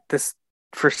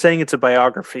 for saying it's a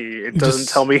biography, it doesn't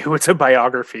tell me who it's a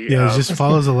biography. Yeah, it just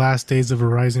follows the last days of a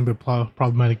rising but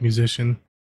problematic musician.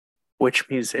 Which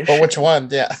musician? But which one?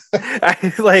 Yeah.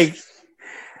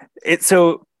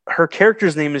 So her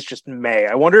character's name is just May.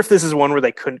 I wonder if this is one where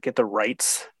they couldn't get the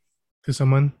rights to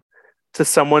someone,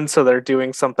 so they're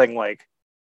doing something like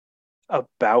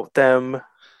about them.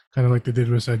 Kind of like they did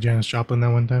with Janis Joplin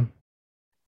that one time.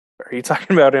 Are you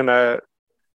talking about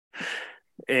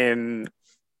in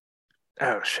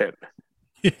oh shit.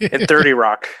 In 30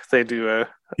 Rock, they do a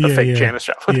fake Janis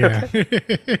Joplin. Yeah.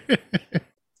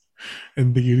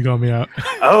 And you call me out.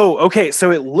 Oh, okay.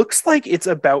 So it looks like it's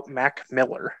about Mac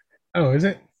Miller. Oh, is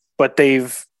it? But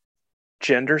they've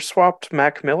gender swapped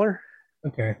Mac Miller?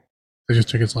 Okay. They just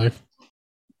took his life.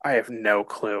 I have no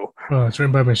clue. Oh, it's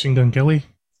written by Machine Gun Kelly.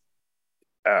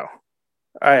 Oh.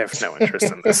 I have no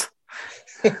interest in this.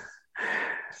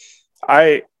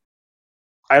 I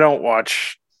don't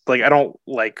watch, I don't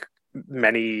like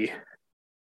many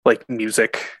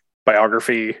music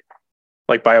biography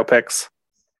biopics.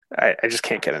 I just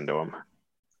can't get into them.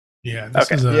 Yeah, this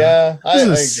is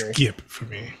a skip for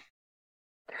me.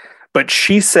 But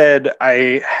She Said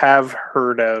I have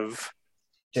heard of.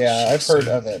 Yeah, I've heard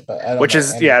of it, but I don't. Which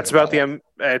is it's about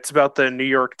the New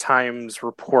York Times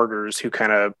reporters who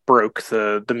kind of broke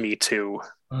the Me Too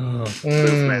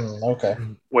movement. Okay.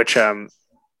 Which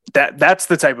that's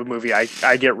the type of movie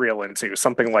I get real into.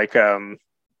 Something like that.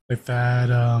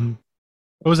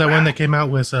 What was that one that came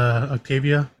out with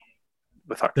Octavia?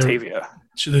 With Octavia.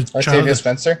 Octavia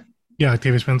Spencer? Yeah,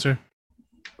 Octavia Spencer.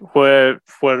 What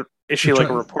is she, like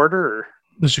a reporter? Or?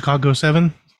 The Chicago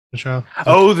 7? The trial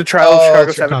of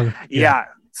Chicago 7. Yeah.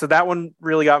 So that one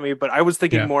really got me, but I was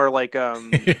thinking more like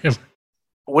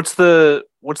what's the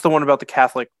one about the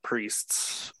Catholic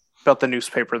priests, about the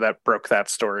newspaper that broke that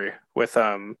story with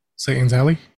Satan's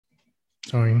Alley?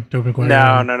 Sorry, Tobey Maguire.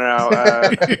 No.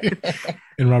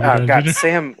 And Robert God,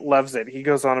 Sam loves it. He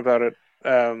goes on about it.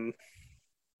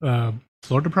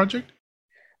 Florida Project?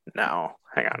 No,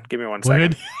 hang on. Give me one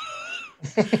second.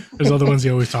 There's other ones he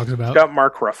always talks about. It's got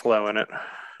Mark Ruffalo in it.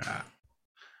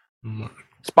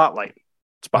 Spotlight.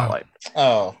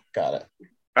 Oh, got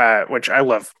it. Which I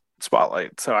love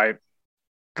Spotlight, so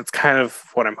that's kind of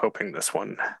what I'm hoping this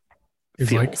one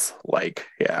feels like.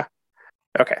 Yeah.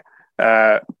 Okay.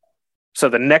 So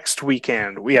the next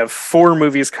weekend we have 4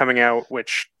 movies coming out,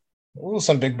 which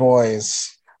some big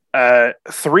boys.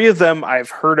 3 of them I've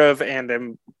heard of and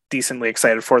am decently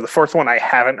excited for. The 4th one I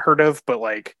haven't heard of, but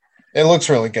it looks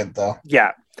really good though.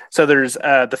 Yeah. So there's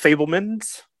the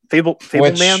Fablemans.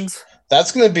 Fablemans.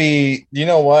 That's gonna be, you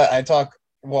know what?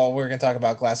 We're gonna talk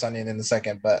about Glass Onion in a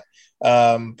second, but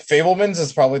Fablemans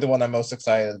is probably the one I'm most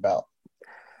excited about.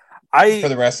 for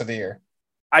the rest of the year.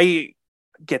 I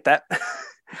get that.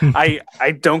 I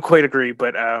don't quite agree,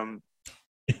 but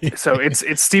so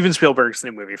it's Steven Spielberg's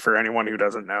new movie for anyone who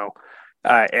doesn't know,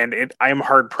 and I am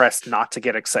hard pressed not to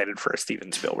get excited for a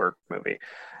Steven Spielberg movie.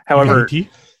 However,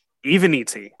 even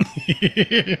E.T.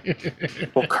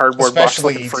 Little cardboard Especially box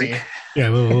looking freak. Yeah,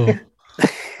 a little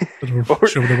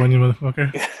show the one, you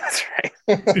motherfucker. Yeah, that's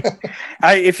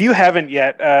right. If you haven't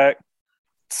yet,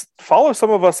 follow some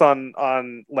of us on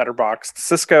Letterboxd.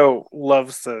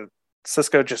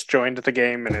 Cisco just joined the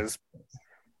game and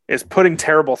is putting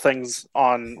terrible things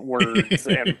on words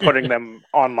and putting them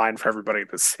online for everybody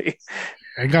to see.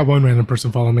 I got one random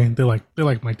person follow me. They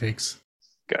like my takes.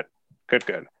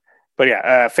 Good. But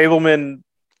yeah, Fableman.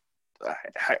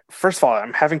 First of all,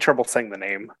 I'm having trouble saying the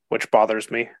name, which bothers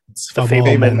me. It's the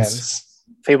Fablemans.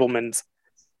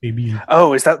 Baby.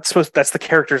 Oh, is that supposed? That's the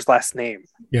character's last name.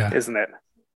 Yeah, isn't it?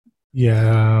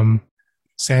 Yeah,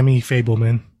 Sammy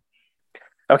Fableman.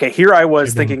 Okay, here I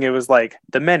was thinking it was like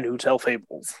the men who tell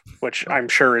fables, which I'm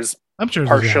sure is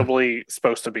partially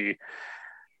supposed to be.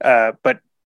 But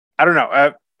I don't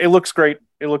know. It looks great.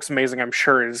 It looks amazing. I'm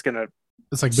sure it is gonna.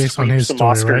 It's like based on his story,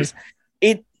 Oscars.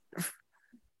 Right?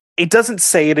 It doesn't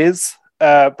say it is,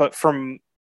 but from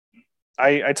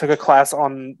I took a class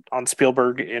on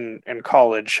Spielberg in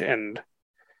college, and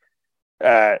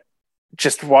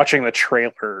just watching the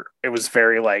trailer, it was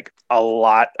very like a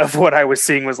lot of what I was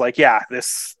seeing was like, yeah,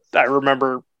 this. I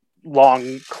remember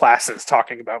long classes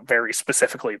talking about very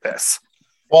specifically this.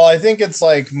 Well, I think it's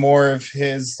like more of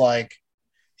his like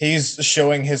he's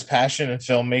showing his passion in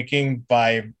filmmaking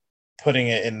by putting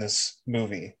it in this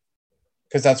movie,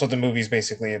 because that's what the movie's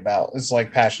basically about. It's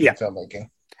like passion in filmmaking.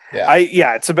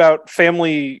 Yeah, it's about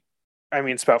family. I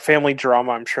mean, it's about family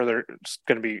drama. I'm sure there's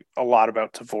going to be a lot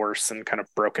about divorce and kind of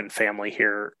broken family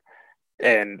here,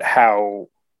 and how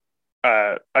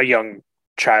a young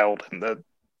child in the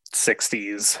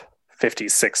 50s,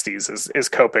 60s is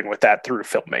coping with that through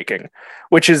filmmaking,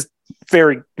 which is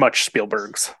very much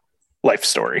Spielberg's life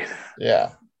story.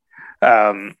 Yeah.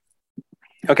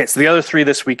 Okay, so the other three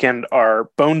this weekend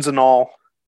are Bones and All,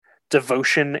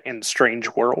 Devotion, and Strange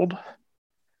World.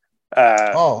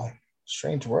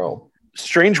 Strange World.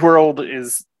 Strange World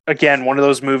is, again, one of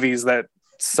those movies that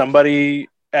somebody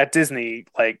at Disney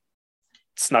like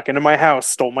snuck into my house,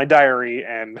 stole my diary,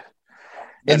 and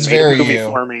it's made very a movie you.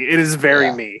 for me. It is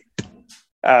very me.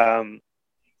 So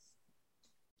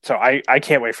I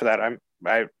can't wait for that. I'm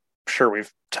sure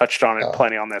we've touched on it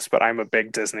plenty on this, but I'm a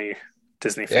big Disney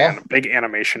fan, a big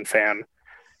animation fan.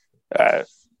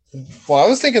 Well, I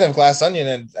was thinking of Glass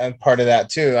Onion and part of that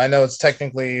too. I know it's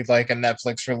technically like a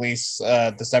Netflix release,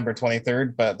 December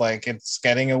 23rd, but like it's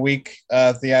getting a week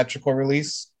theatrical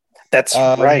release. That's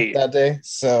right. That day.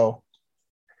 So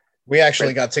we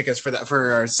actually got tickets for that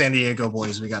for our San Diego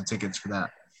boys. We got tickets for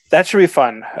that. That should be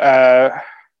fun.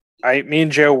 Me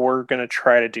and Joe were gonna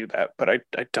try to do that, but I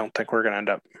don't think we're gonna end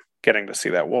up getting to see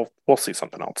that. We'll see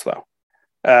something else though.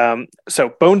 So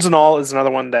Bones and All is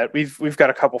another one that we've got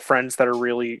a couple friends that are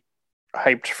really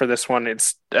hyped for this one.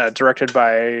 It's directed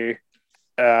by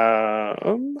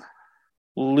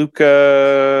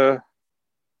Luca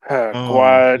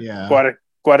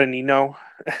Guadagnino.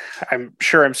 I'm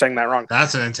sure I'm saying that wrong.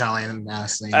 That's an Italian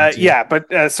last name.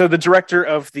 But so the director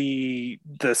of the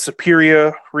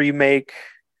Suspiria remake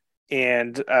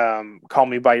and Call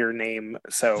Me by Your Name.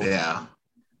 So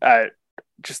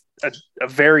just a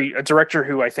director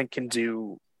who I think can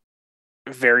do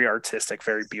very artistic,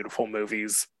 very beautiful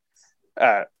movies,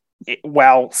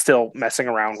 while still messing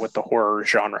around with the horror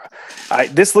genre.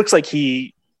 This looks like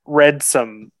he read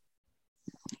some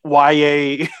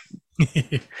YA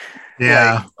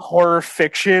horror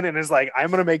fiction and is like, I'm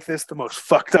gonna make this the most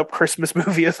fucked up Christmas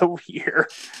movie of the year,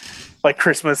 like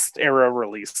Christmas era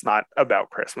release, not about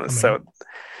Christmas. So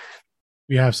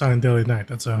we have Silent Deadly Night.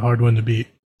 That's a hard one to beat.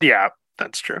 Yeah,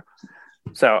 that's true.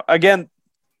 So again,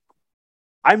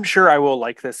 I'm sure I will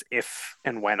like this if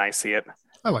and when I see it.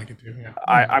 I like it too. Yeah,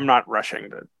 I'm not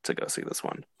rushing to go see this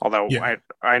one. Although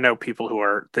I know people who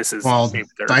are. This is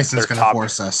Dyson's going to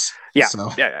force us. Yeah,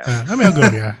 so. yeah. I mean, I'll go.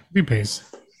 Yeah, he pays.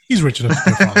 He's rich enough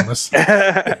to follow us.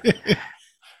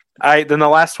 Then the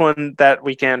last one that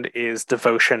weekend is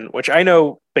Devotion, which I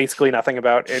know basically nothing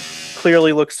about. It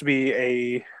clearly looks to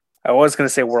be I was going to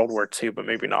say World War II, but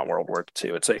maybe not World War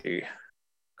II. It's a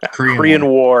Korean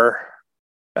War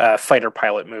fighter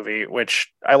pilot movie,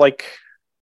 which I like.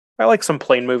 I like some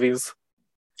plane movies.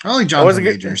 I like Jonathan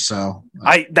Majors, so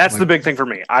that's the big thing for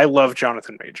me. I love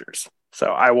Jonathan Majors, so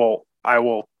I will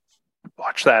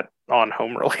watch that on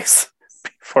home release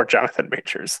for Jonathan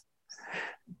Majors.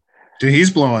 Dude,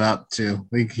 he's blowing up too.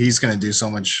 Like, he's going to do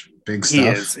so much big He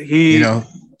stuff. is. He, You know,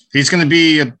 he's going to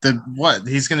be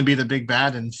He's going to be the big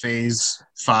bad in Phase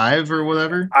 5 or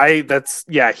whatever.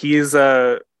 he is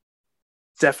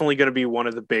definitely going to be one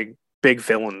of the big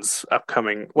villains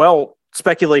upcoming. Well,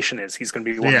 speculation is he's going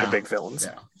to be one of the big villains.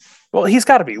 Yeah. Well, he's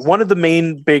got to be. One of the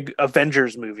main big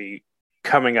Avengers movie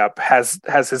coming up has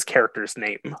his character's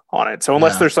name on it. So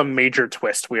unless there's some major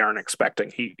twist we aren't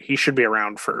expecting, he should be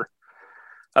around for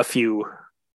a few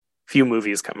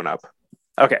movies coming up.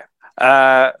 Okay.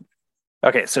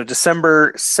 Okay, so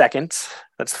December 2nd.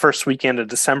 That's the first weekend of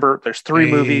December. There's 3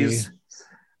 movies.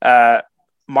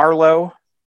 Marlowe,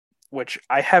 which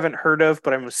I haven't heard of,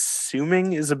 but I'm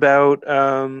assuming is about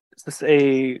is this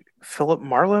a Philip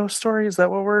Marlowe story? Is that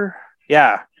what we're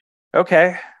Yeah.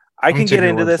 Okay. I can get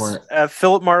into this.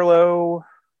 Philip Marlowe,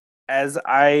 as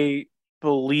I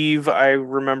believe I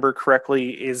remember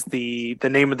correctly, is the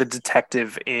name of the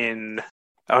detective in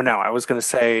I was going to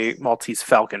say Maltese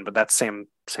Falcon, but that's Sam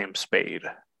Spade.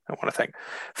 I want to think.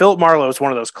 Philip Marlowe is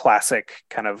one of those classic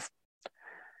kind of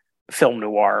film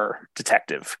noir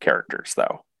detective characters,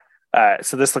 though.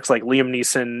 So this looks like Liam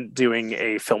Neeson doing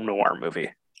a film noir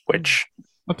movie, which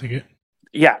I'll take it.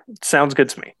 Yeah, sounds good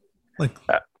to me. Like,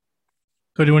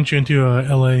 Cody, weren't you into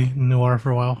LA noir for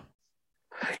a while?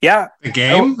 Yeah, the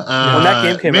game. when that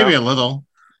game came maybe out, a little.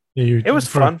 Yeah, it was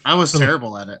fun. I was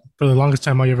terrible at it. For the longest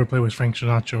time, all you ever played was Frank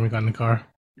Sinatra when we got in the car.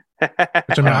 Which,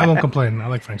 I mean, I won't complain. I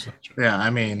like Frank Sinatra. Yeah, I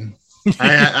mean,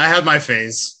 I had my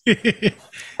phase. I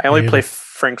only play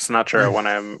Frank Sinatra when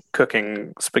I'm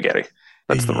cooking spaghetti.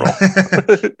 That's the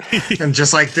role. And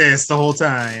just like this the whole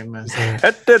time. Or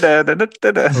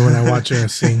when I watch her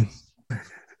sing.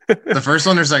 The first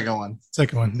one or second one?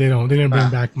 Second one. They didn't bring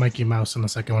back Mikey Mouse in the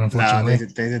second one, unfortunately. No,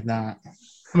 they did not.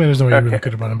 I mean, there's no way you really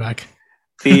could have brought him back.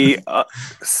 The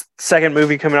second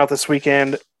movie coming out this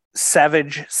weekend,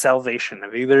 Savage Salvation.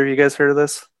 Have either of you guys heard of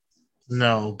this?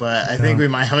 No, but I think we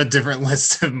might have a different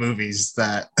list of movies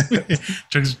that.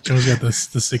 Joe's got the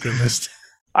secret list.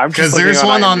 Because there's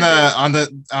one on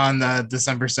the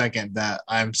December 2nd that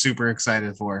I'm super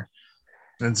excited for.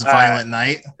 It's Violent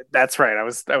Night. That's right. I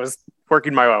was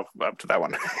working my way up to that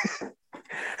one.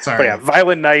 Sorry, but yeah,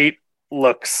 Violent Night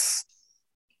looks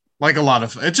like a lot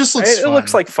of. It just looks. It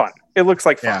looks like fun. It looks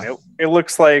like fun. Yeah. It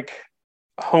looks like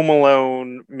Home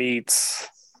Alone meets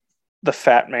The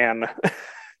Fat Man.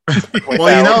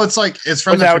 Well, it's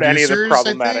from without the any of the producers,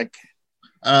 problematic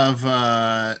of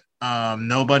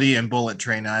Nobody and Bullet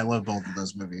Train. I love both of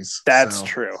those movies. That's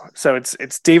true. So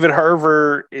it's David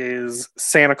Harbour is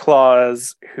Santa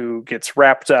Claus who gets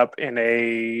wrapped up in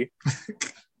a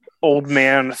old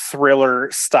man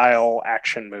thriller style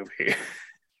action movie.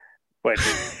 But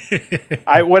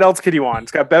what else could you want?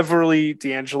 It's got Beverly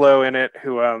D'Angelo in it,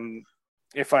 who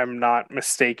if I'm not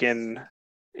mistaken,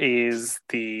 is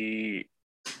the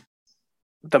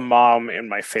mom in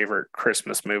my favorite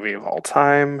Christmas movie of all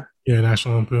time. Yeah,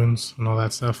 National Lampoons and all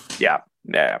that stuff. Yeah.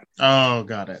 Oh,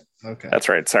 got it. Okay. That's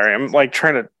right. Sorry. I'm like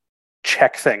trying to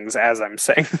check things as I'm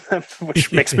saying them,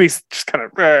 which makes me just kind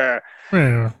of...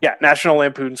 Yeah, National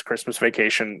Lampoon's Christmas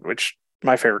Vacation, which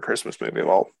my favorite Christmas movie of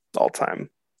all time.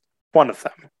 One of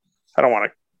them. I don't want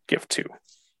to give two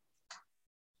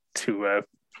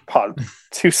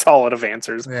solid of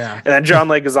answers. Yeah. And then John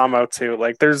Leguizamo too.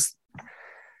 Like there's,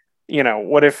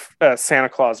 what if Santa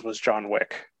Claus was John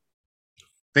Wick?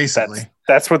 Basically.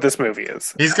 That's what this movie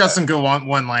is. He's got some good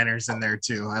one-liners in there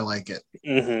too. I like it.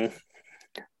 Mm-hmm.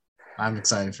 I'm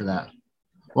excited for that.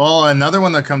 Well, another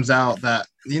one that comes out that,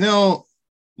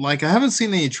 I haven't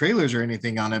seen any trailers or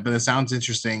anything on it, but it sounds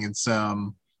interesting. It's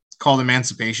called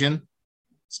Emancipation.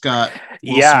 It's got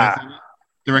Will Smith in it,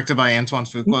 directed by Antoine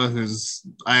Fuqua,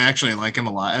 I actually like him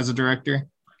a lot as a director.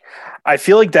 I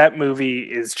feel like that movie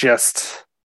is just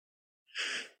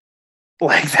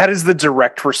like that is the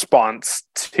direct response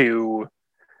to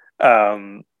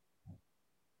the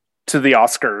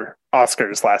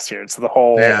Oscars last year. It's the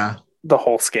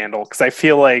whole scandal, because I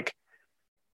feel like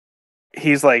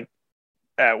he's like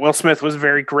Will Smith was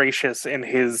very gracious in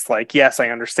his yes, I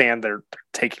understand they're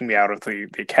taking me out of the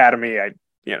academy. I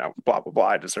blah blah blah.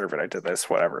 I deserve it. I did this,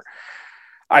 whatever.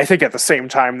 I think at the same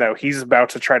time though, he's about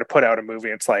to try to put out a movie.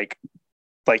 It's are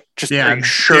you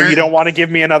sure you don't want to give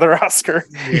me another Oscar?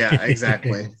 Yeah,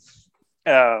 exactly.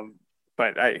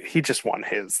 But he just won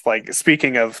his.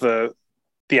 Speaking of the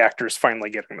actors finally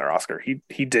getting their Oscar,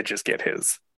 he did just get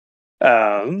his.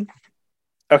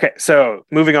 Okay, so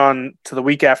moving on to the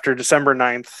week after December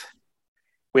 9th,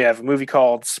 we have a movie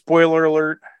called Spoiler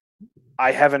Alert.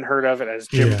 I haven't heard of it, as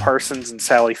Jim Parsons and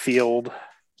Sally Field.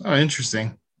 Oh,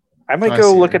 interesting. I might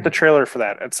go look at the trailer for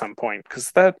that at some point,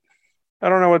 because I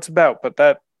don't know what it's about, but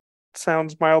that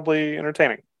sounds mildly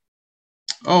entertaining.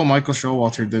 Oh, Michael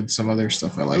Showalter did some other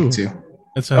stuff I like too.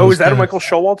 Is that a Michael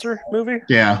Showalter movie?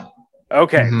 Yeah.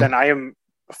 Okay, then I am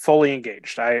fully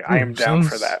engaged. I am down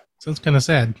for that. Sounds kind of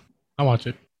sad. I'll watch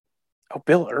it. Oh,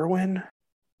 Bill Irwin?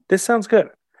 This sounds good.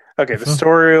 Okay, the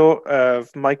story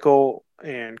of Michael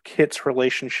and Kit's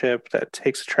relationship that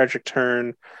takes a tragic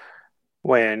turn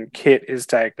when Kit is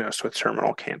diagnosed with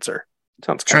terminal cancer.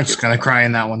 Sounds Trent's gonna cry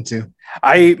in that one too.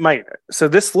 I might. So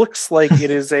this looks like it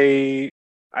is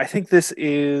I think this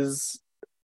is.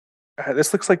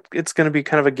 This looks like it's going to be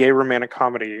kind of a gay romantic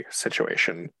comedy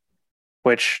situation,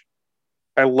 which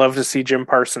I love to see Jim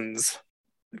Parsons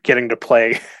getting to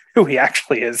play who he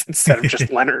actually is instead of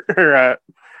just Leonard or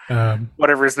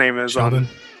whatever his name is.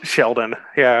 Sheldon.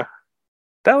 Yeah,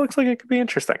 that looks like it could be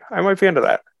interesting. I might be into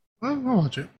that. I'll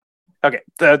watch it. Okay,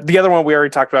 the other one we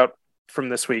already talked about from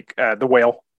this week, The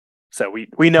Whale. So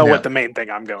we know what the main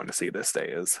thing I'm going to see this day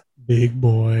is. Big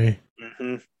boy.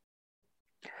 Mm-hmm.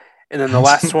 And then the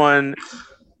last one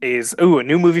is a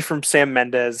new movie from Sam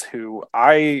Mendes, who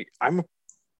I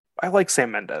like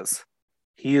Sam Mendes.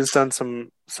 He has done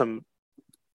some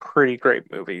pretty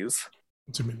great movies.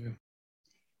 What's a million?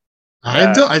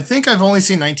 I think I've only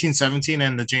seen 1917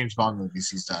 and the James Bond movies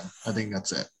he's done. I think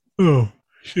that's it. Oh,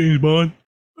 James Bond.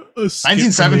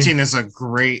 1917 is a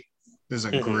great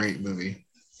movie.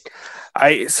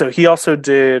 So he also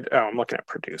did. Oh, I'm looking at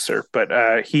producer,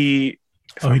 but he.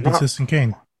 He did Citizen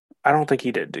Kane. I don't think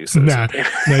he did do Citizen Kane.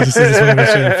 No, he just did one of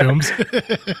his favorite films.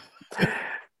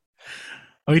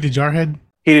 Oh, he did Jarhead?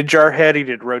 He did Jarhead. He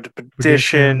did Road to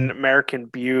Perdition, American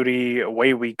Beauty,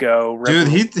 Away We Go. Dude,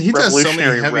 he does so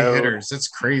many heavy hitters. It's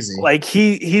crazy. Like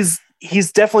he's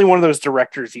definitely one of those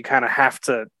directors you kind of have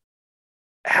to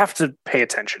pay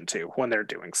attention to when they're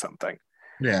doing something.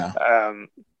 Yeah.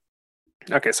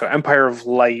 Okay, so Empire of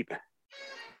Light.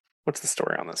 What's the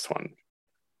story on this one?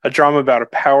 A drama about the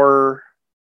power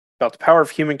of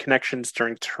human connections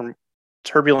during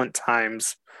turbulent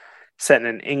times, set in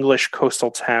an English coastal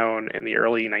town in the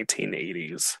early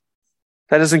 1980s.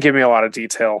 That doesn't give me a lot of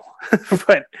detail,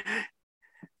 but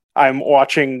I'm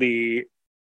watching the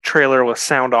trailer with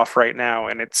sound off right now,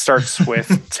 and it starts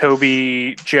with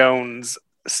Toby Jones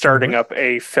starting up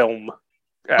a film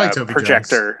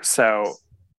projector. Jones. So,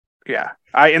 yeah,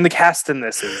 and the cast in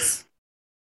this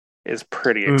is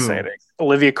pretty exciting.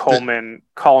 Olivia Colman,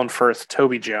 Colin Firth,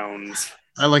 Toby Jones.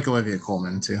 I like Olivia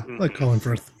Colman too. I like Colin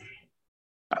Firth.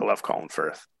 I love Colin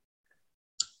Firth.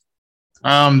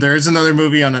 There is another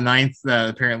movie on the 9th that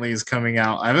apparently is coming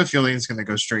out. I have a feeling it's going to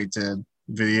go straight to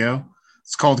video.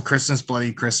 It's called Christmas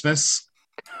Bloody Christmas.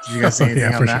 Did you guys see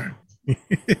anything on that? Sure.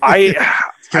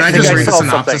 Can I just read the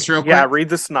synopsis real quick? Yeah, read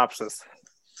the synopsis.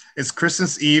 It's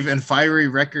Christmas Eve, and fiery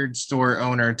record store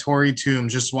owner Tori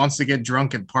Toombs just wants to get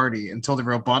drunk and party until the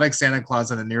robotic Santa Claus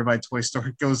at a nearby toy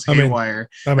store goes haywire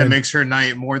and makes her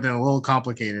night more than a little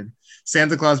complicated.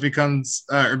 Santa Claus begins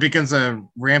a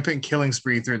rampant killing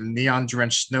spree through the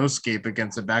neon-drenched snowscape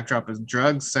against a backdrop of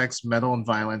drugs, sex, metal, and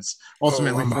violence,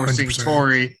 ultimately forcing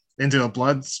Tori into a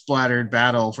blood-splattered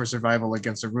battle for survival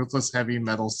against a ruthless heavy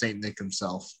metal Saint Nick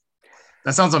himself.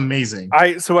 That sounds amazing.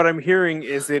 So what I'm hearing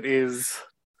is it is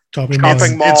Chopping Mall.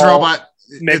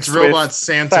 It's robot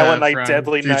Santa Silent Night, from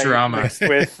Deadly Futurama. Night mixed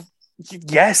with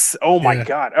yes. Oh my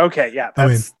god. Okay, yeah.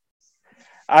 That's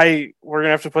we're gonna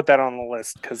have to put that on the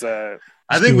list because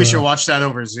I think we should watch that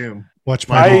over Zoom. Watch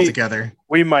together.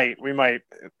 We might.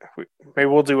 Maybe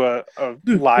we'll do a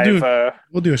live.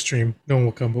 We'll do a stream. No one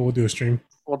will come, but we'll do a stream.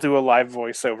 We'll do a live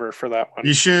voiceover for that one.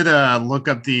 You should look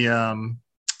up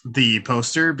the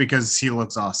poster because he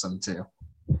looks awesome too.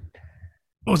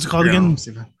 What's it called again?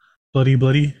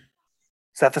 Bloody.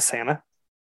 Is that the Santa?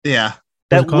 Yeah.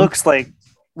 That looks like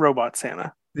Robot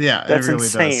Santa. Yeah, that's it really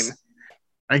insane. Does.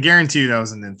 I guarantee you that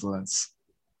was an influence.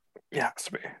 Yeah, it has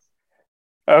to be.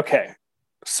 Okay,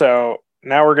 so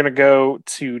now we're going to go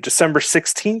to December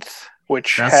 16th,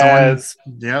 which has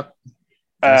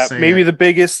maybe the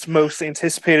biggest, most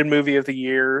anticipated movie of the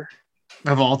year.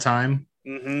 Of all time.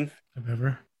 Mm-hmm.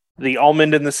 Ever. The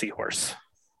Almond and the Seahorse.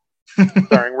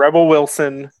 Starring Rebel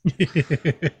Wilson,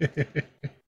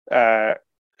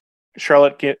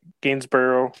 Charlotte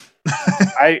Gainsborough.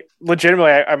 I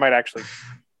might actually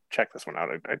check this one out.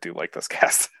 I do like this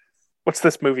cast. What's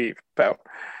this movie about?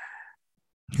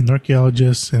 An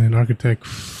archaeologist and an architect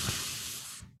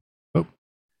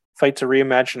fight to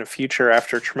reimagine a future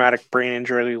after traumatic brain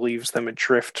injury leaves them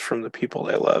adrift from the people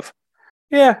they love.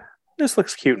 Yeah, this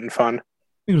looks cute and fun. I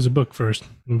think it was a book first.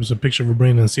 It was a picture of a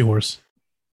brain and a seahorse.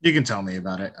 You can tell me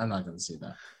about it. I'm not going to see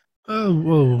that. I'm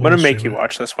going to make you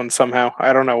watch this one somehow.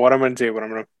 I don't know what I'm going to do, but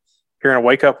you're going to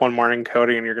wake up one morning,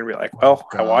 Cody, and you're going to be like, well,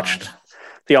 I watched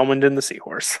The Almond and the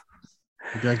Seahorse.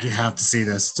 I'd be like, you have to see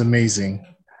this. It's amazing.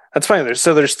 That's fine.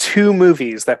 There's two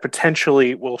movies that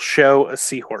potentially will show a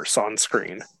seahorse on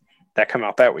screen that come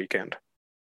out that weekend.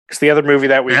 Because the other movie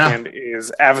that weekend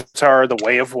is Avatar: The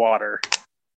Way of Water.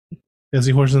 Is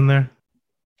seahorse in there?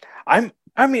 I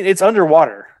mean, it's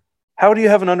underwater. How do you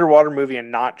have an underwater movie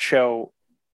and not show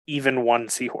even one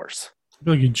seahorse? I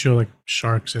feel like you'd show like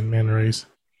sharks and manta rays.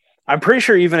 I'm pretty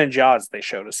sure even in Jaws they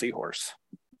showed a seahorse.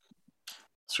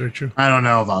 That's very true. I don't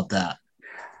know about that.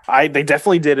 They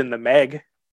definitely did in The Meg.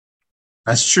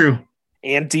 That's true.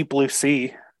 And Deep Blue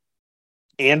Sea.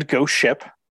 And Ghost Ship.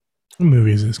 What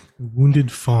movie is this?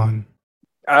 Wounded Fawn.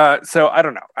 So I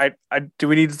don't know. I do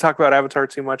we need to talk about Avatar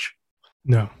too much?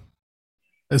 No.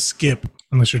 A skip,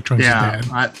 unless you're Trunks' dad.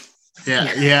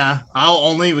 Yeah. I'll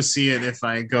only see it if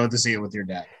I go to see it with your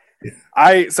dad.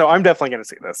 So I'm definitely going to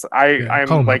see this.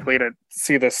 I'm likely to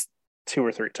see this 2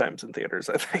 or 3 times in theaters,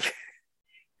 I think.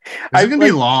 It's going to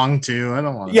be long too. I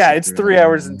don't want to. Yeah, it's 3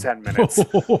 hours and 10 minutes.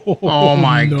 Oh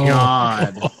my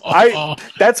God.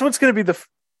 That's what's going to be the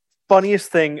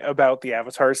funniest thing about the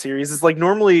Avatar series is like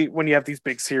normally when you have these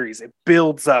big series, it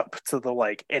builds up to the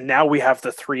like, and now we have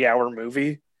the 3-hour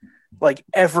movie. Like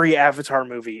every Avatar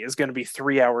movie is going to be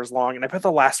 3 hours long, and I bet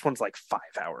the last one's like 5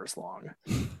 hours long.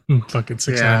 Fucking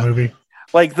 6-hour movie.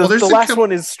 Like the last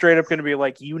one is straight up going to be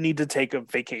like, you need to take a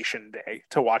vacation day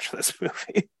to watch this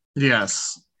movie.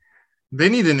 Yes, they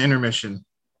need an intermission.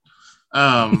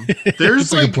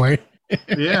 There's like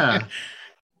yeah,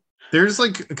 there's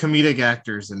like comedic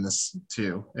actors in this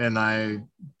too, and I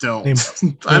don't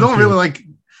really like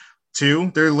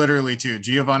 2. They're literally 2.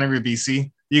 Giovanni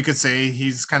Ribisi. You could say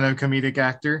he's kind of a comedic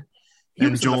actor.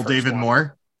 And Joel David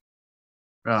Moore.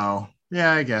 Oh,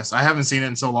 yeah, I guess. I haven't seen it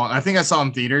in so long. I think I saw it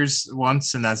in theaters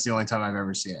once, and that's the only time I've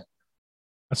ever seen it.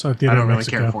 I saw it theater. I don't really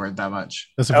care for it that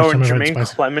much. That's the first time and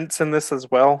Jermaine Clement's in this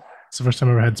as well. It's the first time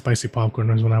I ever had spicy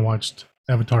popcorn was when I watched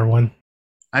Avatar 1.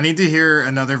 I need to hear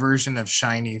another version of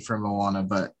Shiny from Moana,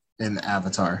 but in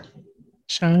Avatar.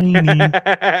 Shiny.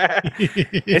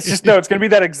 It's going to be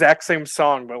that exact same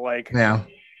song, but like... Yeah.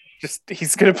 Just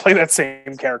he's gonna play that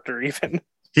same character even.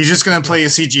 He's just gonna play a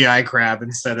CGI crab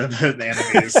instead of an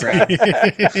animated crab.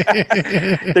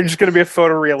 They're just gonna be a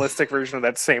photorealistic version of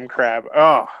that same crab.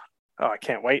 Oh, I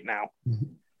can't wait now.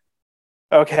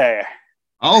 Okay.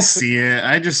 I'll see it.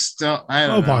 I just don't. I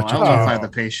don't know. I don't know if I have the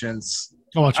patience.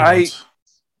 I'll watch it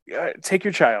once. Take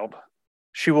your child.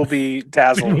 She will be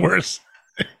dazzled. Even worse.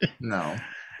 No.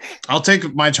 I'll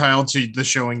take my child to the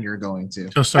showing you're going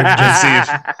to. She'll start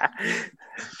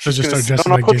just start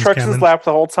dressing like James Trucks' Cameron. lap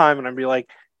the whole time, and I'd be like,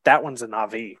 "That one's a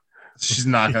Navi." She's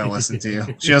not gonna listen to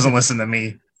you. She doesn't listen to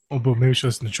me. Oh, but maybe she'll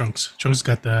listen to Trunks. Trunks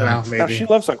got the No, she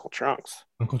loves Uncle Trunks.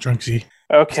 Uncle Trunksy.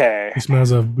 Okay. He smells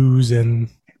of booze and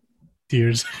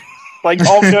tears. Like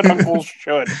all good uncles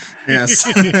should. Yes.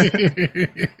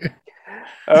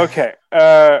 Okay.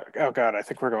 Oh God, I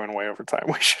think we're going way over time.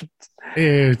 We should.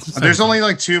 There's only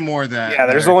like 2 more that. Yeah,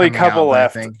 there's only a couple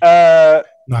left.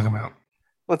 Knock them out.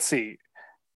 Let's see.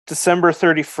 December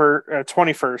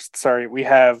 21st. Sorry, we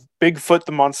have Bigfoot: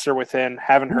 The Monster Within.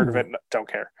 Haven't heard of it. Don't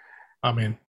care. I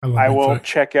mean, I will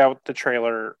check out the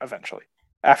trailer eventually.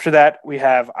 After that, we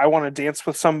have I Want to Dance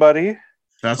with Somebody.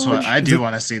 That's what I do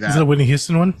want to see. That is that a Whitney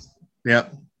Houston one?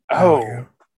 Yep. Oh,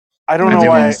 I don't know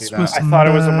why I thought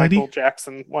it was a Michael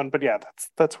Jackson one, but yeah,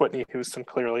 that's Whitney Houston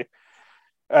clearly.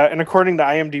 And according to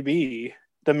IMDb,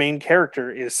 the main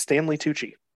character is Stanley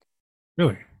Tucci.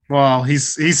 Really? Well,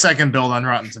 he's second billed on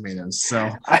Rotten Tomatoes, so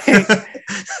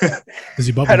is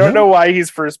he I don't know why he's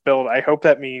first billed. I hope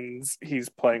that means he's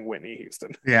playing Whitney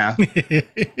Houston. Yeah.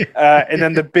 And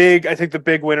then the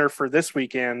big winner for this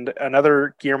weekend,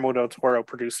 another Guillermo Del Toro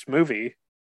produced movie,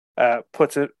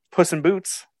 Puss in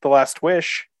Boots: The Last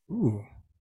Wish. Ooh,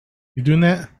 you doing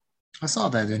that? I saw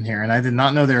that in here, and I did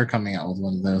not know they were coming out with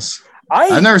one of those.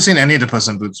 I've never seen any of the Puss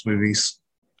in Boots movies.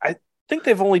 I think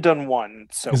they've only done one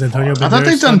so far. I thought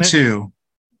they've done 2.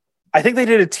 I think they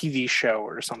did a TV show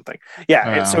or something.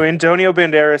 Yeah, so Antonio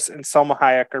Banderas and Salma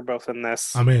Hayek are both in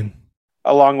this. I'm in.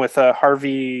 Along with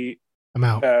Harvey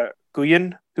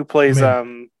Guillen, who plays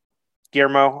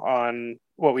Guillermo on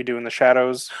What We Do in the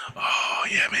Shadows. Oh,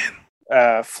 yeah,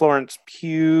 man. Florence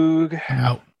Pugh.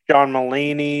 Out. John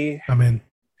Mulaney. I'm in.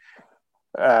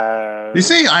 You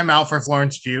say I'm out for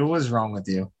Florence Pugh? What's wrong with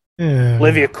you? Yeah.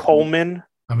 Olivia Colman.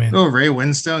 I'm in. Oh, Ray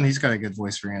Winstone. He's got a good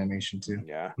voice for animation too.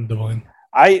 Yeah. I'm doubling.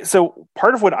 So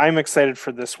part of what I'm excited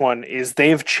for this one is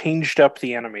they've changed up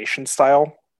the animation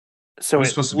style. So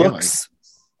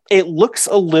it looks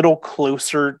a little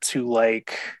closer to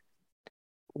like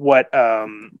what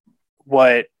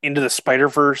Into the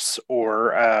Spider-Verse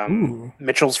or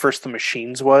Mitchell's Versus the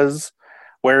Machines was,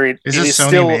 where it Is it this is Sony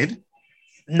still made?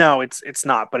 no, it's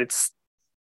not, but it's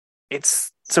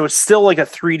so it's still like a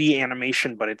 3D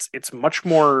animation, but it's much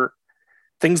more.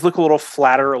 Things look a little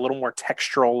flatter, a little more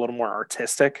textural, a little more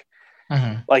artistic.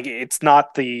 Mhm. Like it's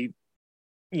not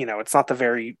it's not the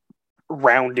very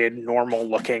rounded, normal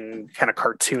looking kind of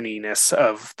cartooniness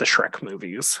of the Shrek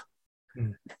movies.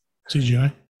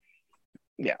 CGI.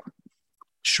 Yeah.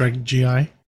 Shrek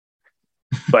GI.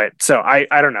 But so I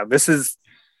don't know.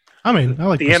 I mean, I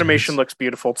like the animation looks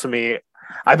beautiful to me.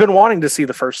 I've been wanting to see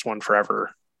the first one forever.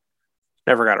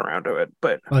 Never got around to it,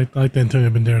 but I like that Antonio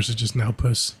Banderas is just now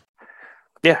Puss.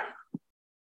 yeah,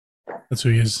 That's who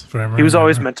he is forever. he was and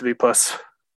always ever. meant to be Puss.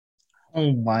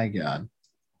 Oh my god.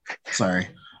 Sorry.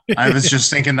 I was just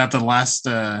thinking that the last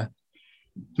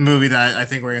movie that I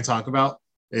think we're going to talk about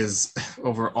is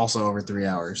also over 3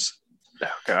 hours. Oh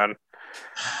god.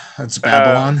 That's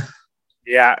Babylon.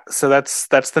 Yeah, so that's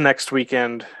the next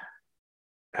weekend.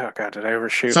 Oh god, did I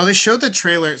overshoot? So they showed the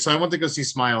trailer. So I went to go see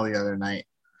Smile the other night.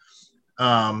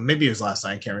 Maybe it was last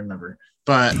night. I can't remember.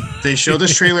 But they showed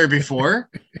this trailer before,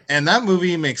 and that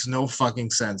movie makes no fucking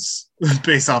sense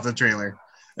based off the trailer.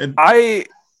 I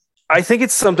think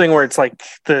it's something where it's like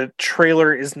the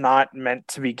trailer is not meant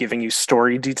to be giving you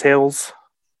story details.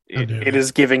 It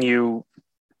is giving you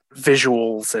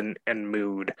visuals and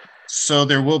mood. So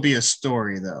there will be a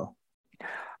story, though.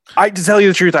 To tell you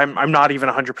the truth, I'm not even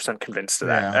 100% convinced of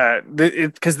that.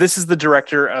 Because this is the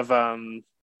director of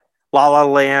La La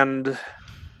Land,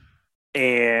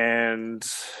 and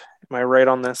am I right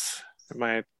on this? Am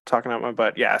I talking out my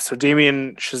butt? Yeah. So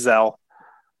Damien Chazelle,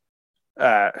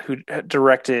 who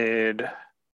directed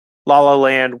La La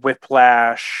Land,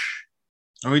 Whiplash.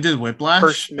 Oh, he did Whiplash?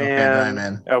 First Man. Okay, then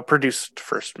I'm in. Oh, produced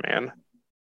First Man.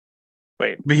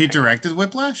 Wait. But he directed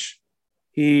Whiplash?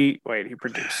 He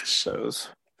produced those.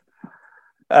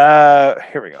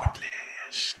 Here we go.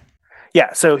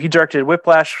 Yeah, so he directed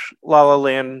Whiplash, La La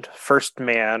Land, First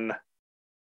Man,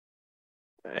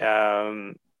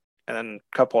 and then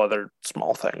a couple other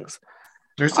small things.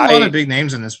 There's a lot of big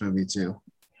names in this movie too.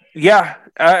 Yeah,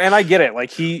 and I get it.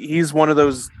 Like he's one of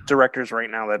those directors right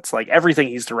now that's like everything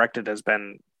he's directed has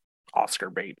been Oscar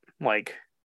bait. Like,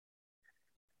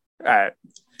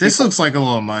 this looks like a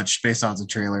little much based off the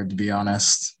trailer, to be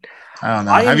honest. I don't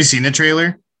know. Have you seen the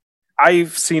trailer?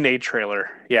 I've seen a trailer.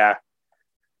 Yeah.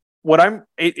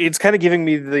 It's kind of giving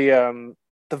me the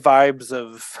vibes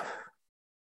of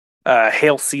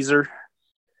Hail Caesar,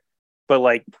 but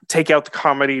like take out the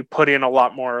comedy, put in a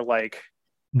lot more like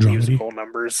Dramedy. musical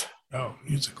numbers. Oh,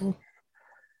 musical.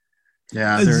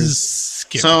 Yeah,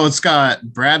 so it's got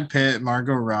Brad Pitt,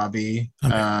 Margot Robbie,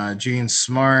 Gene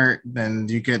Smart. Then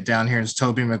you get down here, it's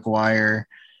Tobey Maguire,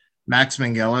 Max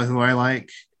Minghella, who I like,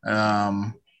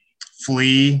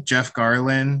 Flea, Jeff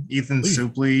Garland, Ethan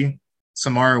Suplee,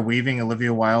 Samara Weaving,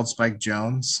 Olivia Wilde, Spike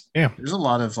Jonze. Yeah, there's a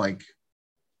lot of like.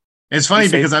 It's funny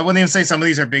because I wouldn't even say some of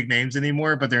these are big names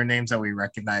anymore, but they're names that we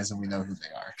recognize and we know who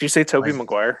they are. Did you say Tobey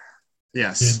Maguire?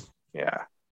 Yes. Yeah.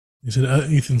 You said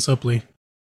Ethan Suplee.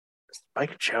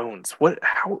 Spike Jonze.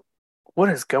 What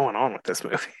is going on with this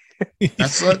movie?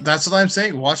 That's what I'm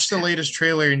saying. Watch the latest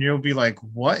trailer and you'll be like,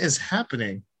 what is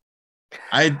happening?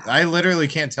 I literally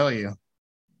can't tell you.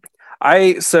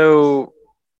 So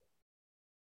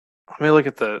let me look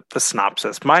at the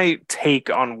synopsis. My take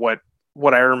on what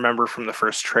I remember from the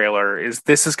first trailer is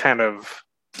this is kind of,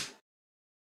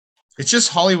 it's just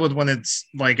Hollywood when it's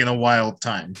like in a wild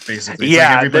time, basically. It's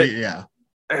yeah, like everybody,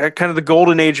 kind of the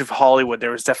golden age of Hollywood.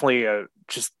 There was definitely a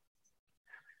just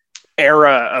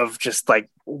era of just like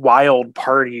wild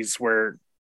parties where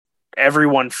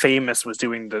everyone famous was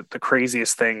doing the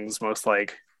craziest things, most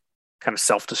like kind of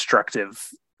self-destructive,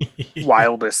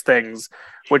 wildest things,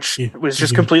 which was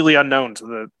just completely unknown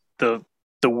to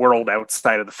the world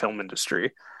outside of the film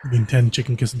industry. Eating 10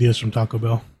 chicken quesadillas from Taco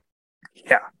Bell.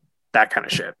 Yeah, that kind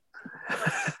of shit.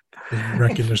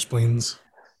 Wrecking their spleens.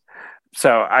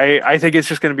 So I think it's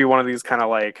just going to be one of these kind of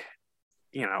like,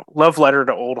 love letter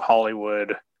to old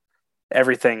Hollywood.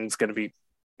 Everything's going to be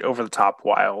over the top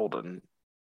wild, and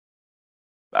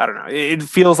I don't know. It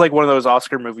feels like one of those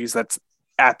Oscar movies that's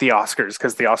at the Oscars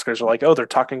because the Oscars are like, oh, they're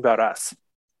talking about us.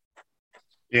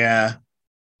 Yeah,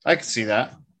 I can see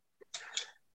that.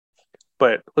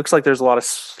 But looks like there's a lot of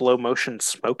slow motion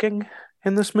smoking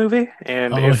in this movie,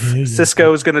 and if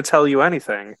Cisco is going to tell you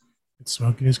anything,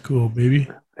 smoking is cool, baby.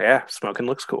 Yeah, smoking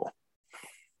looks cool.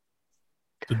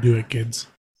 So do it, kids.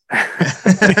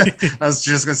 I was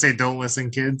just gonna say, don't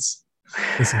listen, kids.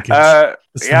 Listen, kids.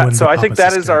 So I think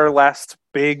that is our last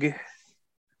big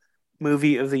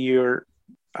movie of the year.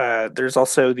 There's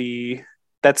also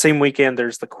that same weekend.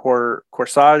 There's the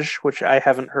Corsage, which I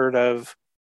haven't heard of.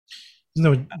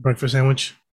 Isn't that a breakfast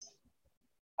sandwich?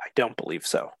 I don't believe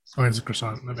so. Oh, it's a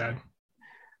croissant. My bad.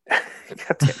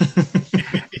 God damn.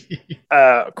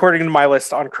 According to my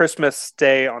list, on Christmas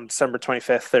Day on December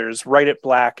 25th, there's Right It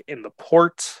Black in the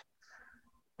Port,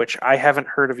 which I haven't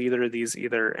heard of either of these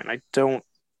either, and I don't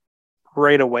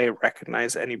right away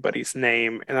recognize anybody's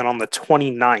name. And then on the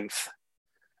 29th,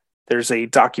 there's a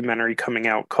documentary coming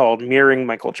out called Mirroring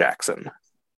Michael Jackson.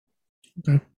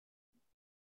 Okay.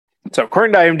 So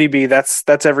according to IMDb,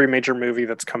 that's every major movie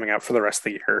that's coming out for the rest of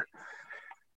the year.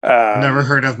 Never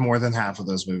heard of more than half of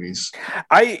those movies.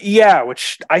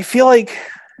 Which I feel like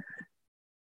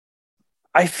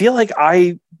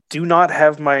I do not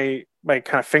have my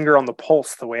kind of finger on the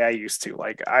pulse the way I used to.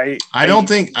 Like I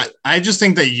just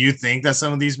think that you think that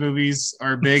some of these movies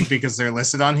are big because they're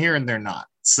listed on here and they're not.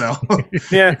 So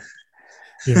yeah.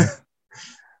 Yeah.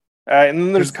 And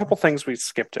then there's a couple things we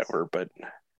skipped over, but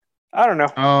I don't know.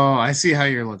 Oh, I see how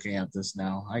you're looking at this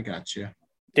now. I got you.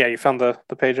 Yeah, you found the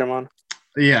page I'm on?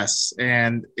 Yes,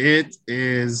 and it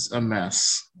is a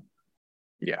mess.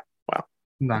 Yeah, wow.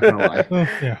 Not gonna lie. Well,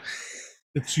 yeah.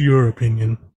 It's your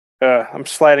opinion. I'm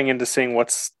sliding into seeing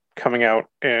what's coming out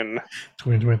in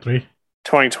 2023.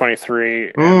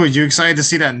 2023. Oh, you excited to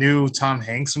see that new Tom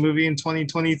Hanks movie in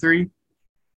 2023?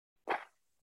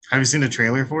 Have you seen the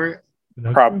trailer for it?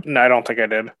 No, I don't think I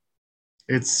did.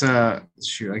 It's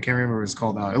shoot, I can't remember what it's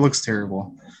called now. It looks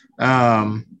terrible.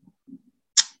 Hold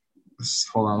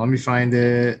on, let me find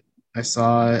it. I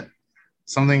saw it.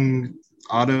 Something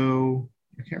auto.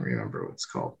 I can't remember what it's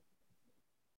called.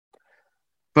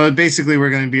 But basically, we're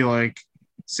going to be like,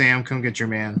 Sam, come get your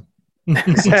man.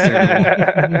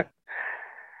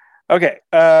 Okay.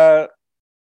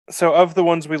 So of the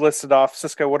ones we listed off,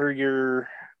 Cisco, what are your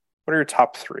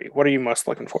top three? What are you most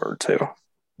looking forward to?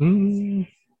 The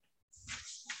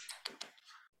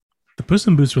Puss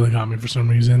in Boots really got me for some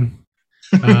reason.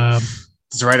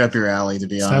 It's right up your alley, to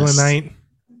be Silent honest. Night.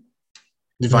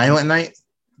 Violent Night?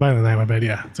 Violent Night, my bad.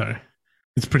 Yeah, sorry.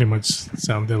 It's pretty much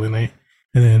Silent Deadly Night.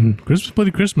 And then Christmas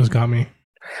Bloody Christmas got me.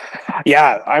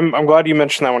 Yeah, I'm glad you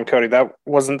mentioned that one, Cody. That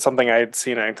wasn't something I had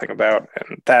seen anything about,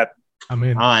 and that I'm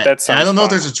in. I don't know if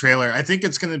there's a trailer. I think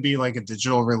it's going to be like a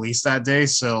digital release that day.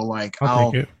 So like,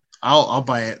 I'll take it. I'll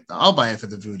buy it. I'll buy it for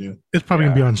the Voodoo. It's probably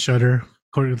gonna be on Shudder.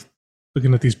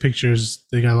 Looking at these pictures,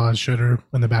 they got a lot of Shudder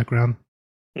in the background.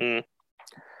 See,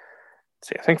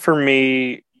 I think for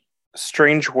me,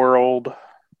 Strange World,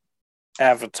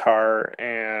 Avatar,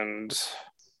 and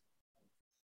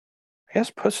I guess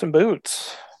Puss in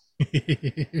Boots.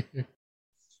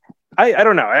 I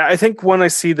don't know. I think when I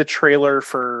see the trailer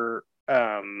for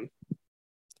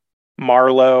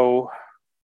Marlowe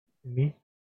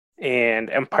and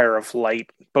Empire of Light,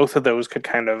 both of those could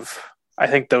I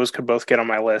think those could both get on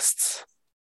my lists.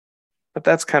 But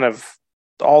that's kind of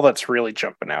all that's really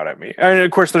jumping out at me. And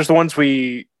of course, there's the ones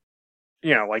like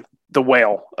The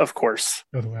Whale, of course.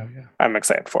 Oh, wow, yeah. I'm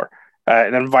excited for.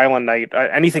 And then Violent Night,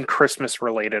 anything Christmas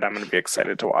related, I'm going to be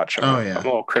excited to watch. I'm a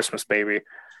little Christmas baby.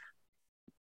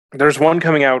 There's one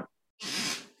coming out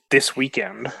this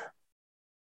weekend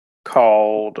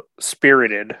called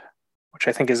Spirited, which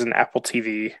I think is an Apple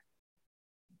TV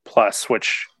Plus,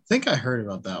 which I think I heard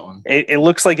about that one. It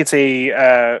looks like it's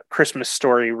a Christmas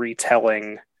story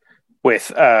retelling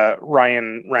with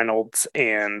Ryan Reynolds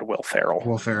and Will Ferrell.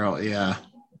 Will Ferrell, yeah.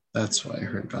 That's what I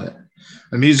heard about it.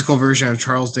 A musical version of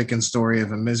Charles Dickens' story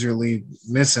of a miserly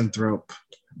misanthrope.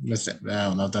 I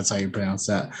don't know if that's how you pronounce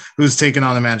that. Who's taken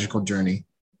on a magical journey.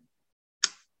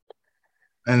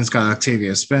 And it's got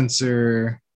Octavia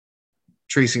Spencer,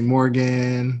 Tracy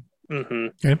Morgan. Mm-hmm.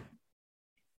 Okay.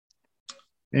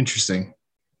 Interesting.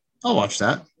 I'll watch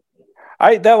that.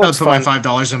 That looks I'll put fun. my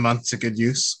 $5 a month to good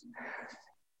use.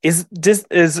 Is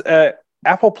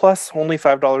Apple Plus only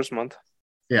 $5 a month?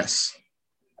 Yes.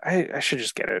 I should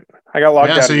just get it. I got logged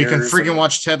out. Yeah, so you can freaking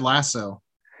watch Ted Lasso.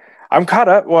 I'm caught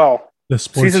up. Well, the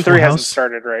season 3 hasn't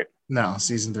started, right? No,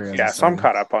 season 3 hasn't Yeah, started. so I'm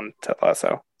caught up on Ted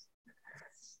Lasso.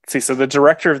 See, so the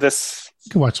director of this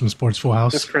You can watch some Sports Full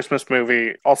House. this Christmas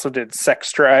movie also did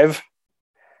Sex Drive,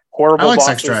 Horrible I like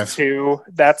Bosses Sex Drive 2,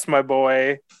 That's My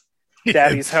Boy,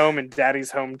 Daddy's Home, and Daddy's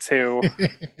Home 2.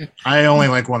 I only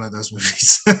like one of those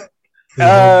movies.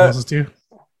 Daddy's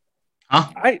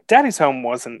Home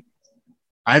wasn't.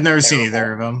 I've never seen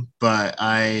either of them, but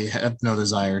I have no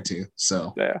desire to.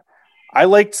 So Yeah, I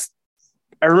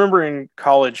remember in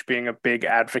college being a big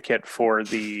advocate for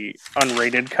the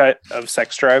unrated cut of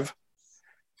Sex Drive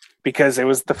because it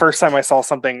was the first time I saw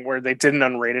something where they did an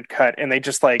unrated cut and they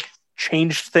just like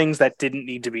changed things that didn't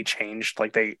need to be changed.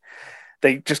 Like they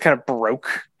just kind of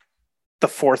broke the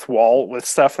fourth wall with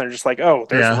stuff, and they're just like, oh,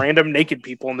 there's Yeah. random naked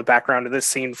people in the background of this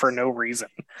scene for no reason.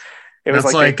 It was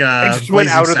That's like they just went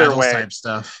Blazing out of their Saddles way. type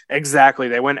stuff. Exactly.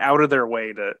 They went out of their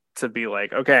way to be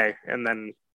like, okay, and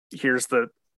then here's the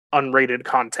unrated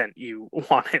content you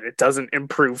wanted. It doesn't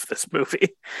improve this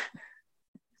movie.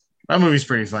 That movie's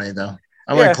pretty funny though.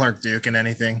 I Yeah. like Clark Duke and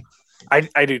anything.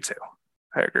 I do too.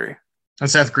 I agree. And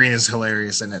Seth Green is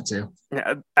hilarious in it too.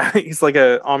 Yeah, he's like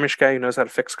a Amish guy who knows how to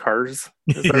fix cars.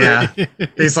 Is that right? Yeah.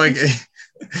 He's like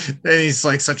and he's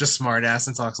like such a smart ass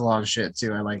and talks a lot of shit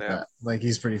too. I like that. Like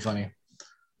he's pretty funny.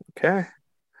 Okay.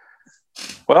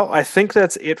 Well, I think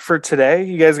that's it for today.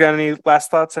 You guys got any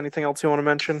last thoughts? Anything else you want to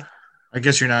mention? I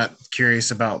guess you're not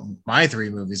curious about my 3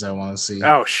 movies I want to see.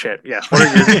 Oh shit! Yeah, what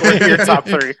are your top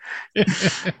 3?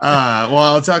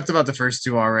 Well, I talked about the first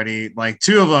 2 already. Like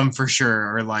 2 of them for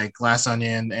sure are like Glass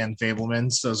Onion and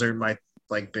Fablemans. Those are my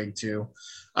like big 2.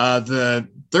 The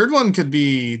third one could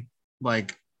be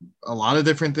like a lot of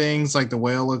different things. Like The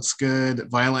Whale looks good.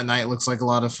 Violent Night looks like a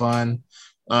lot of fun.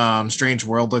 Strange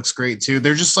World looks great too.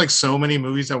 There's just like so many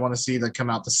movies I want to see that come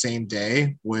out the same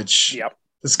day, which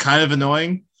is kind of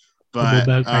annoying. But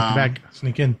back to back,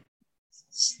 sneak in.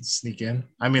 Sneak in.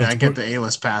 I mean, I get the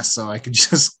A-list pass, so I could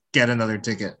just get another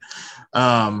ticket.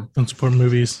 Don't support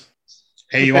movies.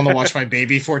 Hey, you want to watch my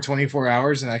baby for 24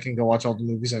 hours, and I can go watch all the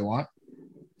movies I want?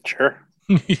 Sure.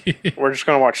 We're just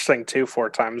gonna watch Sing 2 4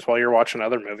 times while you're watching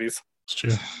other movies. It's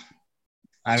true.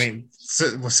 I mean,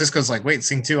 Cisco's like, wait,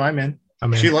 Sing 2, I'm in.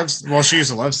 She used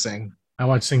to love Sing. I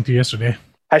watched Sing 2 yesterday.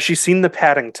 Has she seen the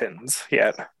Paddingtons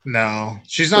yet? No,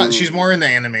 she's not. Ooh. She's more in the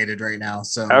animated right now.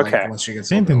 So okay, like, once she gets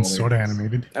Paddington's sort of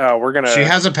animated. Oh, we're gonna. She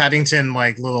has a Paddington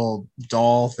like little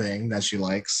doll thing that she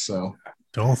likes. So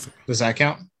doll thing. Does that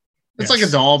count? It's like a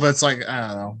doll, but it's like I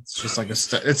don't know. It's just like a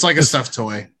stuffed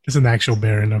toy. It's an actual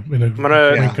bear in a. I'm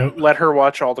gonna let her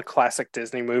watch all the classic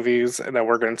Disney movies, and then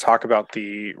we're gonna talk about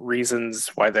the reasons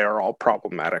why they are all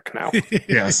problematic now.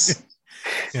 Yes.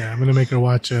 Yeah, I'm gonna make her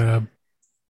watch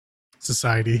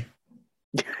Society.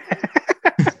 God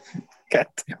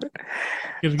damn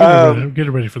it. Get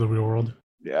her ready for the real world.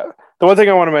 Yeah. The one thing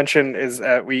I want to mention is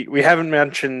we haven't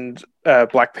mentioned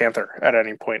Black Panther at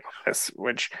any point on this,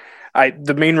 which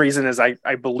the main reason is I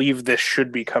believe this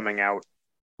should be coming out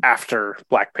after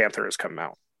Black Panther has come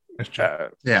out. That's true.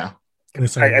 Yeah.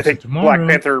 I think Black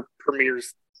Panther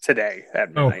premieres today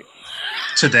at midnight.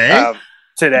 Today?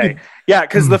 Today. Yeah,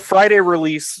 because the Friday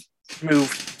release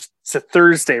moved to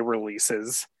Thursday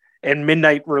releases, and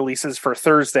midnight releases for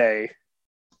Thursday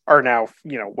are now,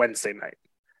 Wednesday night.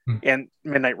 And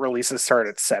midnight releases start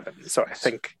at 7. So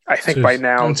I think by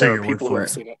now there are people who have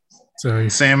seen it. So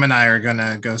Sam and I are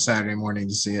gonna go Saturday morning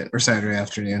to see it, or Saturday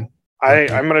afternoon.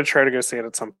 I'm gonna try to go see it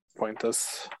at some point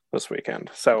this weekend.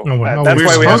 So that's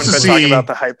why we haven't been talking about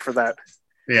the hype for that.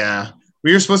 Yeah.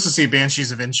 We were supposed to see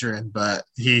Banshees of Inisherin, but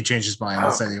he changed his mind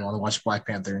and said he wanted to watch Black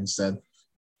Panther instead.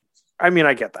 I mean,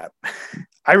 I get that.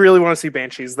 I really want to see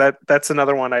Banshees. That's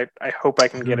another one I hope I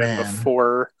can get in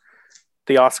before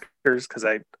the Oscars, because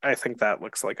I think that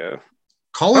looks like a...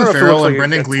 Colin Farrell and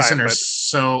Brendan Gleeson are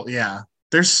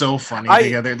they're so funny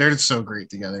together. They're so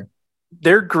great together.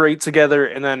 They're great together,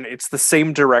 and then it's the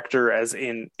same director as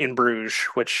in Bruges,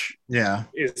 which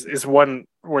is one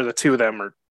where the two of them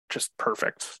are just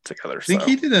perfect together. I think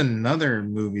he did another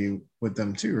movie with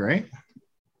them too, right?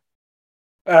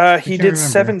 He did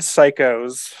Seven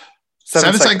Psychos.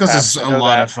 Seven Psychos is a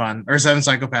lot of fun. Or Seven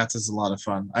Psychopaths is a lot of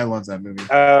fun. I love that movie.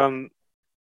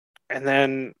 And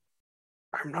then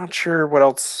I'm not sure what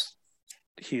else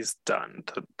he's done.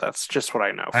 That's just what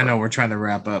I know. I know we're trying to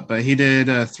wrap up, but he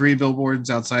did 3 Billboards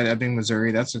Outside Ebbing,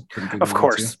 Missouri. That's a pretty good Of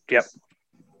course. Too. Yep.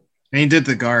 And he did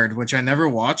The Guard, which I never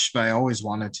watched, but I always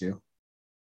wanted to.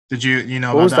 Did you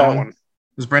know what about was that one? It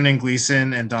was Brendan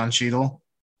Gleeson and Don Cheadle.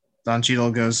 Don Cheadle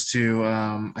goes to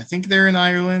I think they're in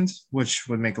Ireland, which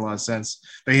would make a lot of sense.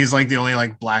 But he's like the only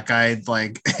like black-eyed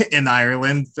like in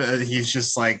Ireland. He's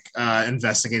just like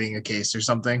investigating a case or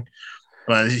something.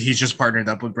 But he's just partnered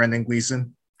up with Brendan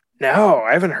Gleeson. No,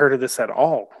 I haven't heard of this at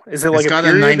all. Is it like it's got a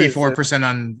 94%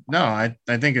 on? No, I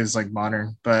think it's like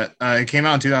modern, but it came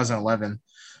out in 2011,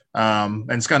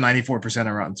 and it's got 94%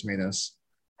 on Rotten Tomatoes.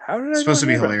 How did it's supposed to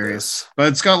be hilarious, but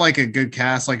it's got like a good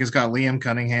cast. Like it's got Liam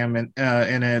Cunningham in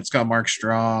it. It's got Mark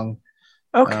Strong.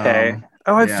 Okay.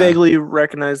 I vaguely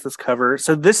recognize this cover.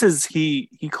 So this is he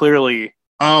clearly.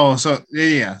 Oh, so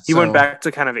yeah. He went back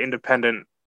to kind of independent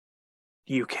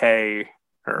UK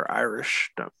or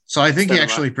Irish. So I think he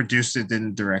actually produced it,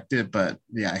 didn't direct it, but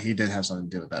yeah, he did have something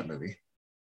to do with that movie.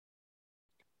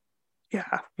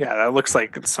 Yeah, that looks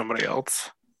like it's somebody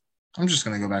else. I'm just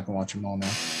gonna go back and watch them all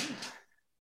now.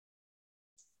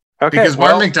 Okay, because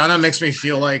Martin McDonagh makes me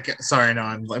feel like. Sorry, no.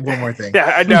 I'm like one more thing.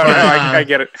 Yeah, I know. I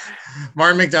get it.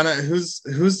 Martin McDonagh. Who's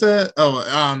the?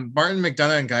 Martin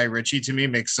McDonagh and Guy Ritchie to me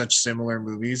make such similar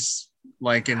movies,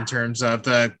 like in terms of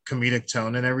the comedic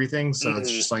tone and everything. So it's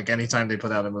just like anytime they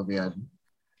put out a movie, I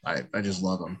just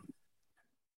love them.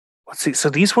 Let's see.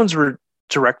 So these ones were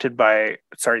directed by.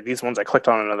 Sorry, these ones I clicked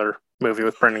on another movie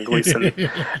with Brendan Gleeson.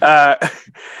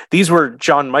 These were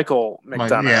John Michael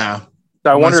McDonagh. Yeah.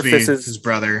 So I wonder if this is his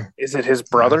brother. Is it his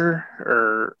brother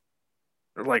or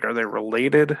like are they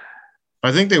related?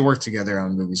 I think they work together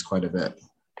on movies quite a bit.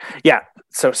 Yeah,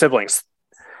 so siblings.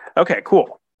 Okay,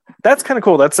 cool. That's kind of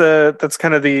cool. That's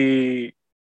kind of the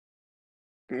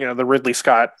the Ridley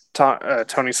Scott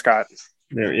Tony Scott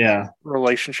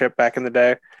relationship back in the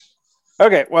day.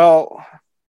 Okay, well,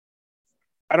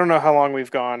 I don't know how long we've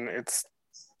gone.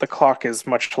 The clock is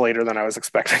much later than I was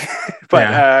expecting.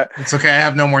 But it's okay. I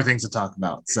have no more things to talk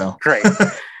about. So great.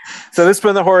 So this has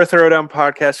been the Horror Throwdown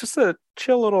podcast. Just a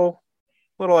chill little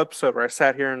episode where I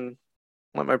sat here and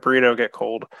let my burrito get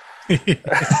cold.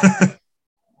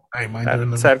 I mind doing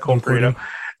the sad cold burrito.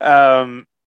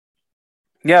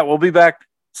 We'll be back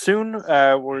soon.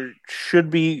 We should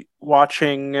be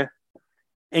watching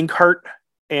Inkheart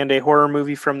and a horror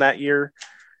movie from that year.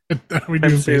 Are we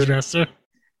doing Page Master?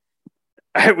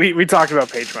 We talked about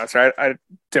Page Master. I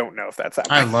don't know if that's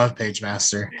happening. I love Page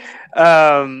Master.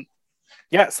 So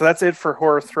that's it for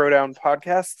Horror Throwdown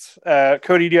podcasts.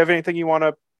 Cody, do you have anything you want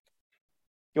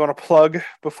to plug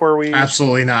before we?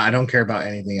 Absolutely not. I don't care about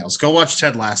anything else. Go watch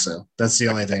Ted Lasso. That's the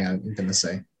only thing I'm going to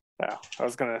say. No, I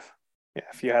was gonna. Yeah,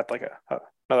 if you had like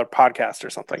another podcast or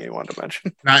something you wanted to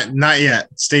mention. Not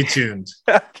yet. Stay tuned.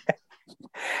 Okay.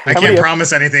 I can't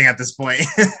promise anything at this point.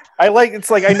 I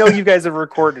know you guys have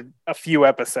recorded a few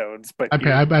episodes, but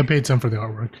I paid some for the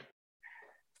artwork.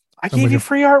 I gave you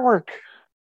free artwork.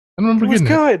 I don't remember getting it.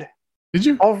 Good. Did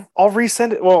you? I'll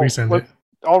resend it. Well, resend it.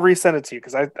 I'll resend it to you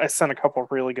because I sent a couple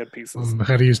of really good pieces. I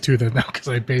had to use two then now because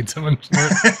I paid someone.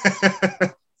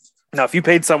 No, if you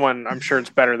paid someone, I'm sure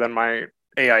it's better than my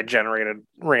AI generated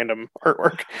random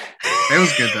artwork. It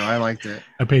was good though. I liked it.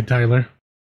 I paid Tyler.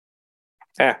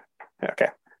 Yeah. Okay.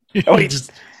 Oh, wait.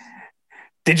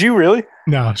 Did you really?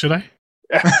 No. Should I?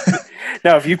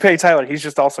 No. If you pay Tyler, he's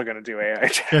just also going to do AI.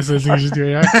 Yes, I think just do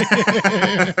AI.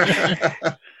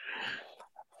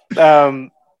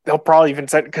 They'll probably even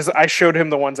send because I showed him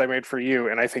the ones I made for you,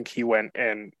 and I think he went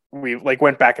and we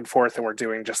went back and forth, and we're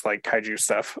doing just like kaiju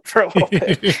stuff for a little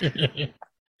bit. Okay.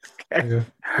 Yeah,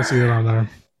 we'll see you around there.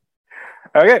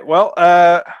 Okay, well,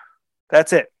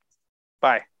 that's it.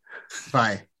 Bye.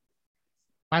 Bye.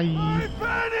 Bye. Hey,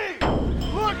 Benny!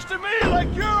 Looks to me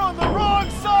like you're on the wrong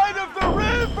side of the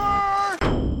river!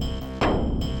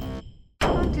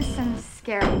 On to some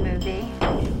scary movie.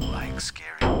 You like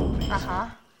scary movies? Uh-huh.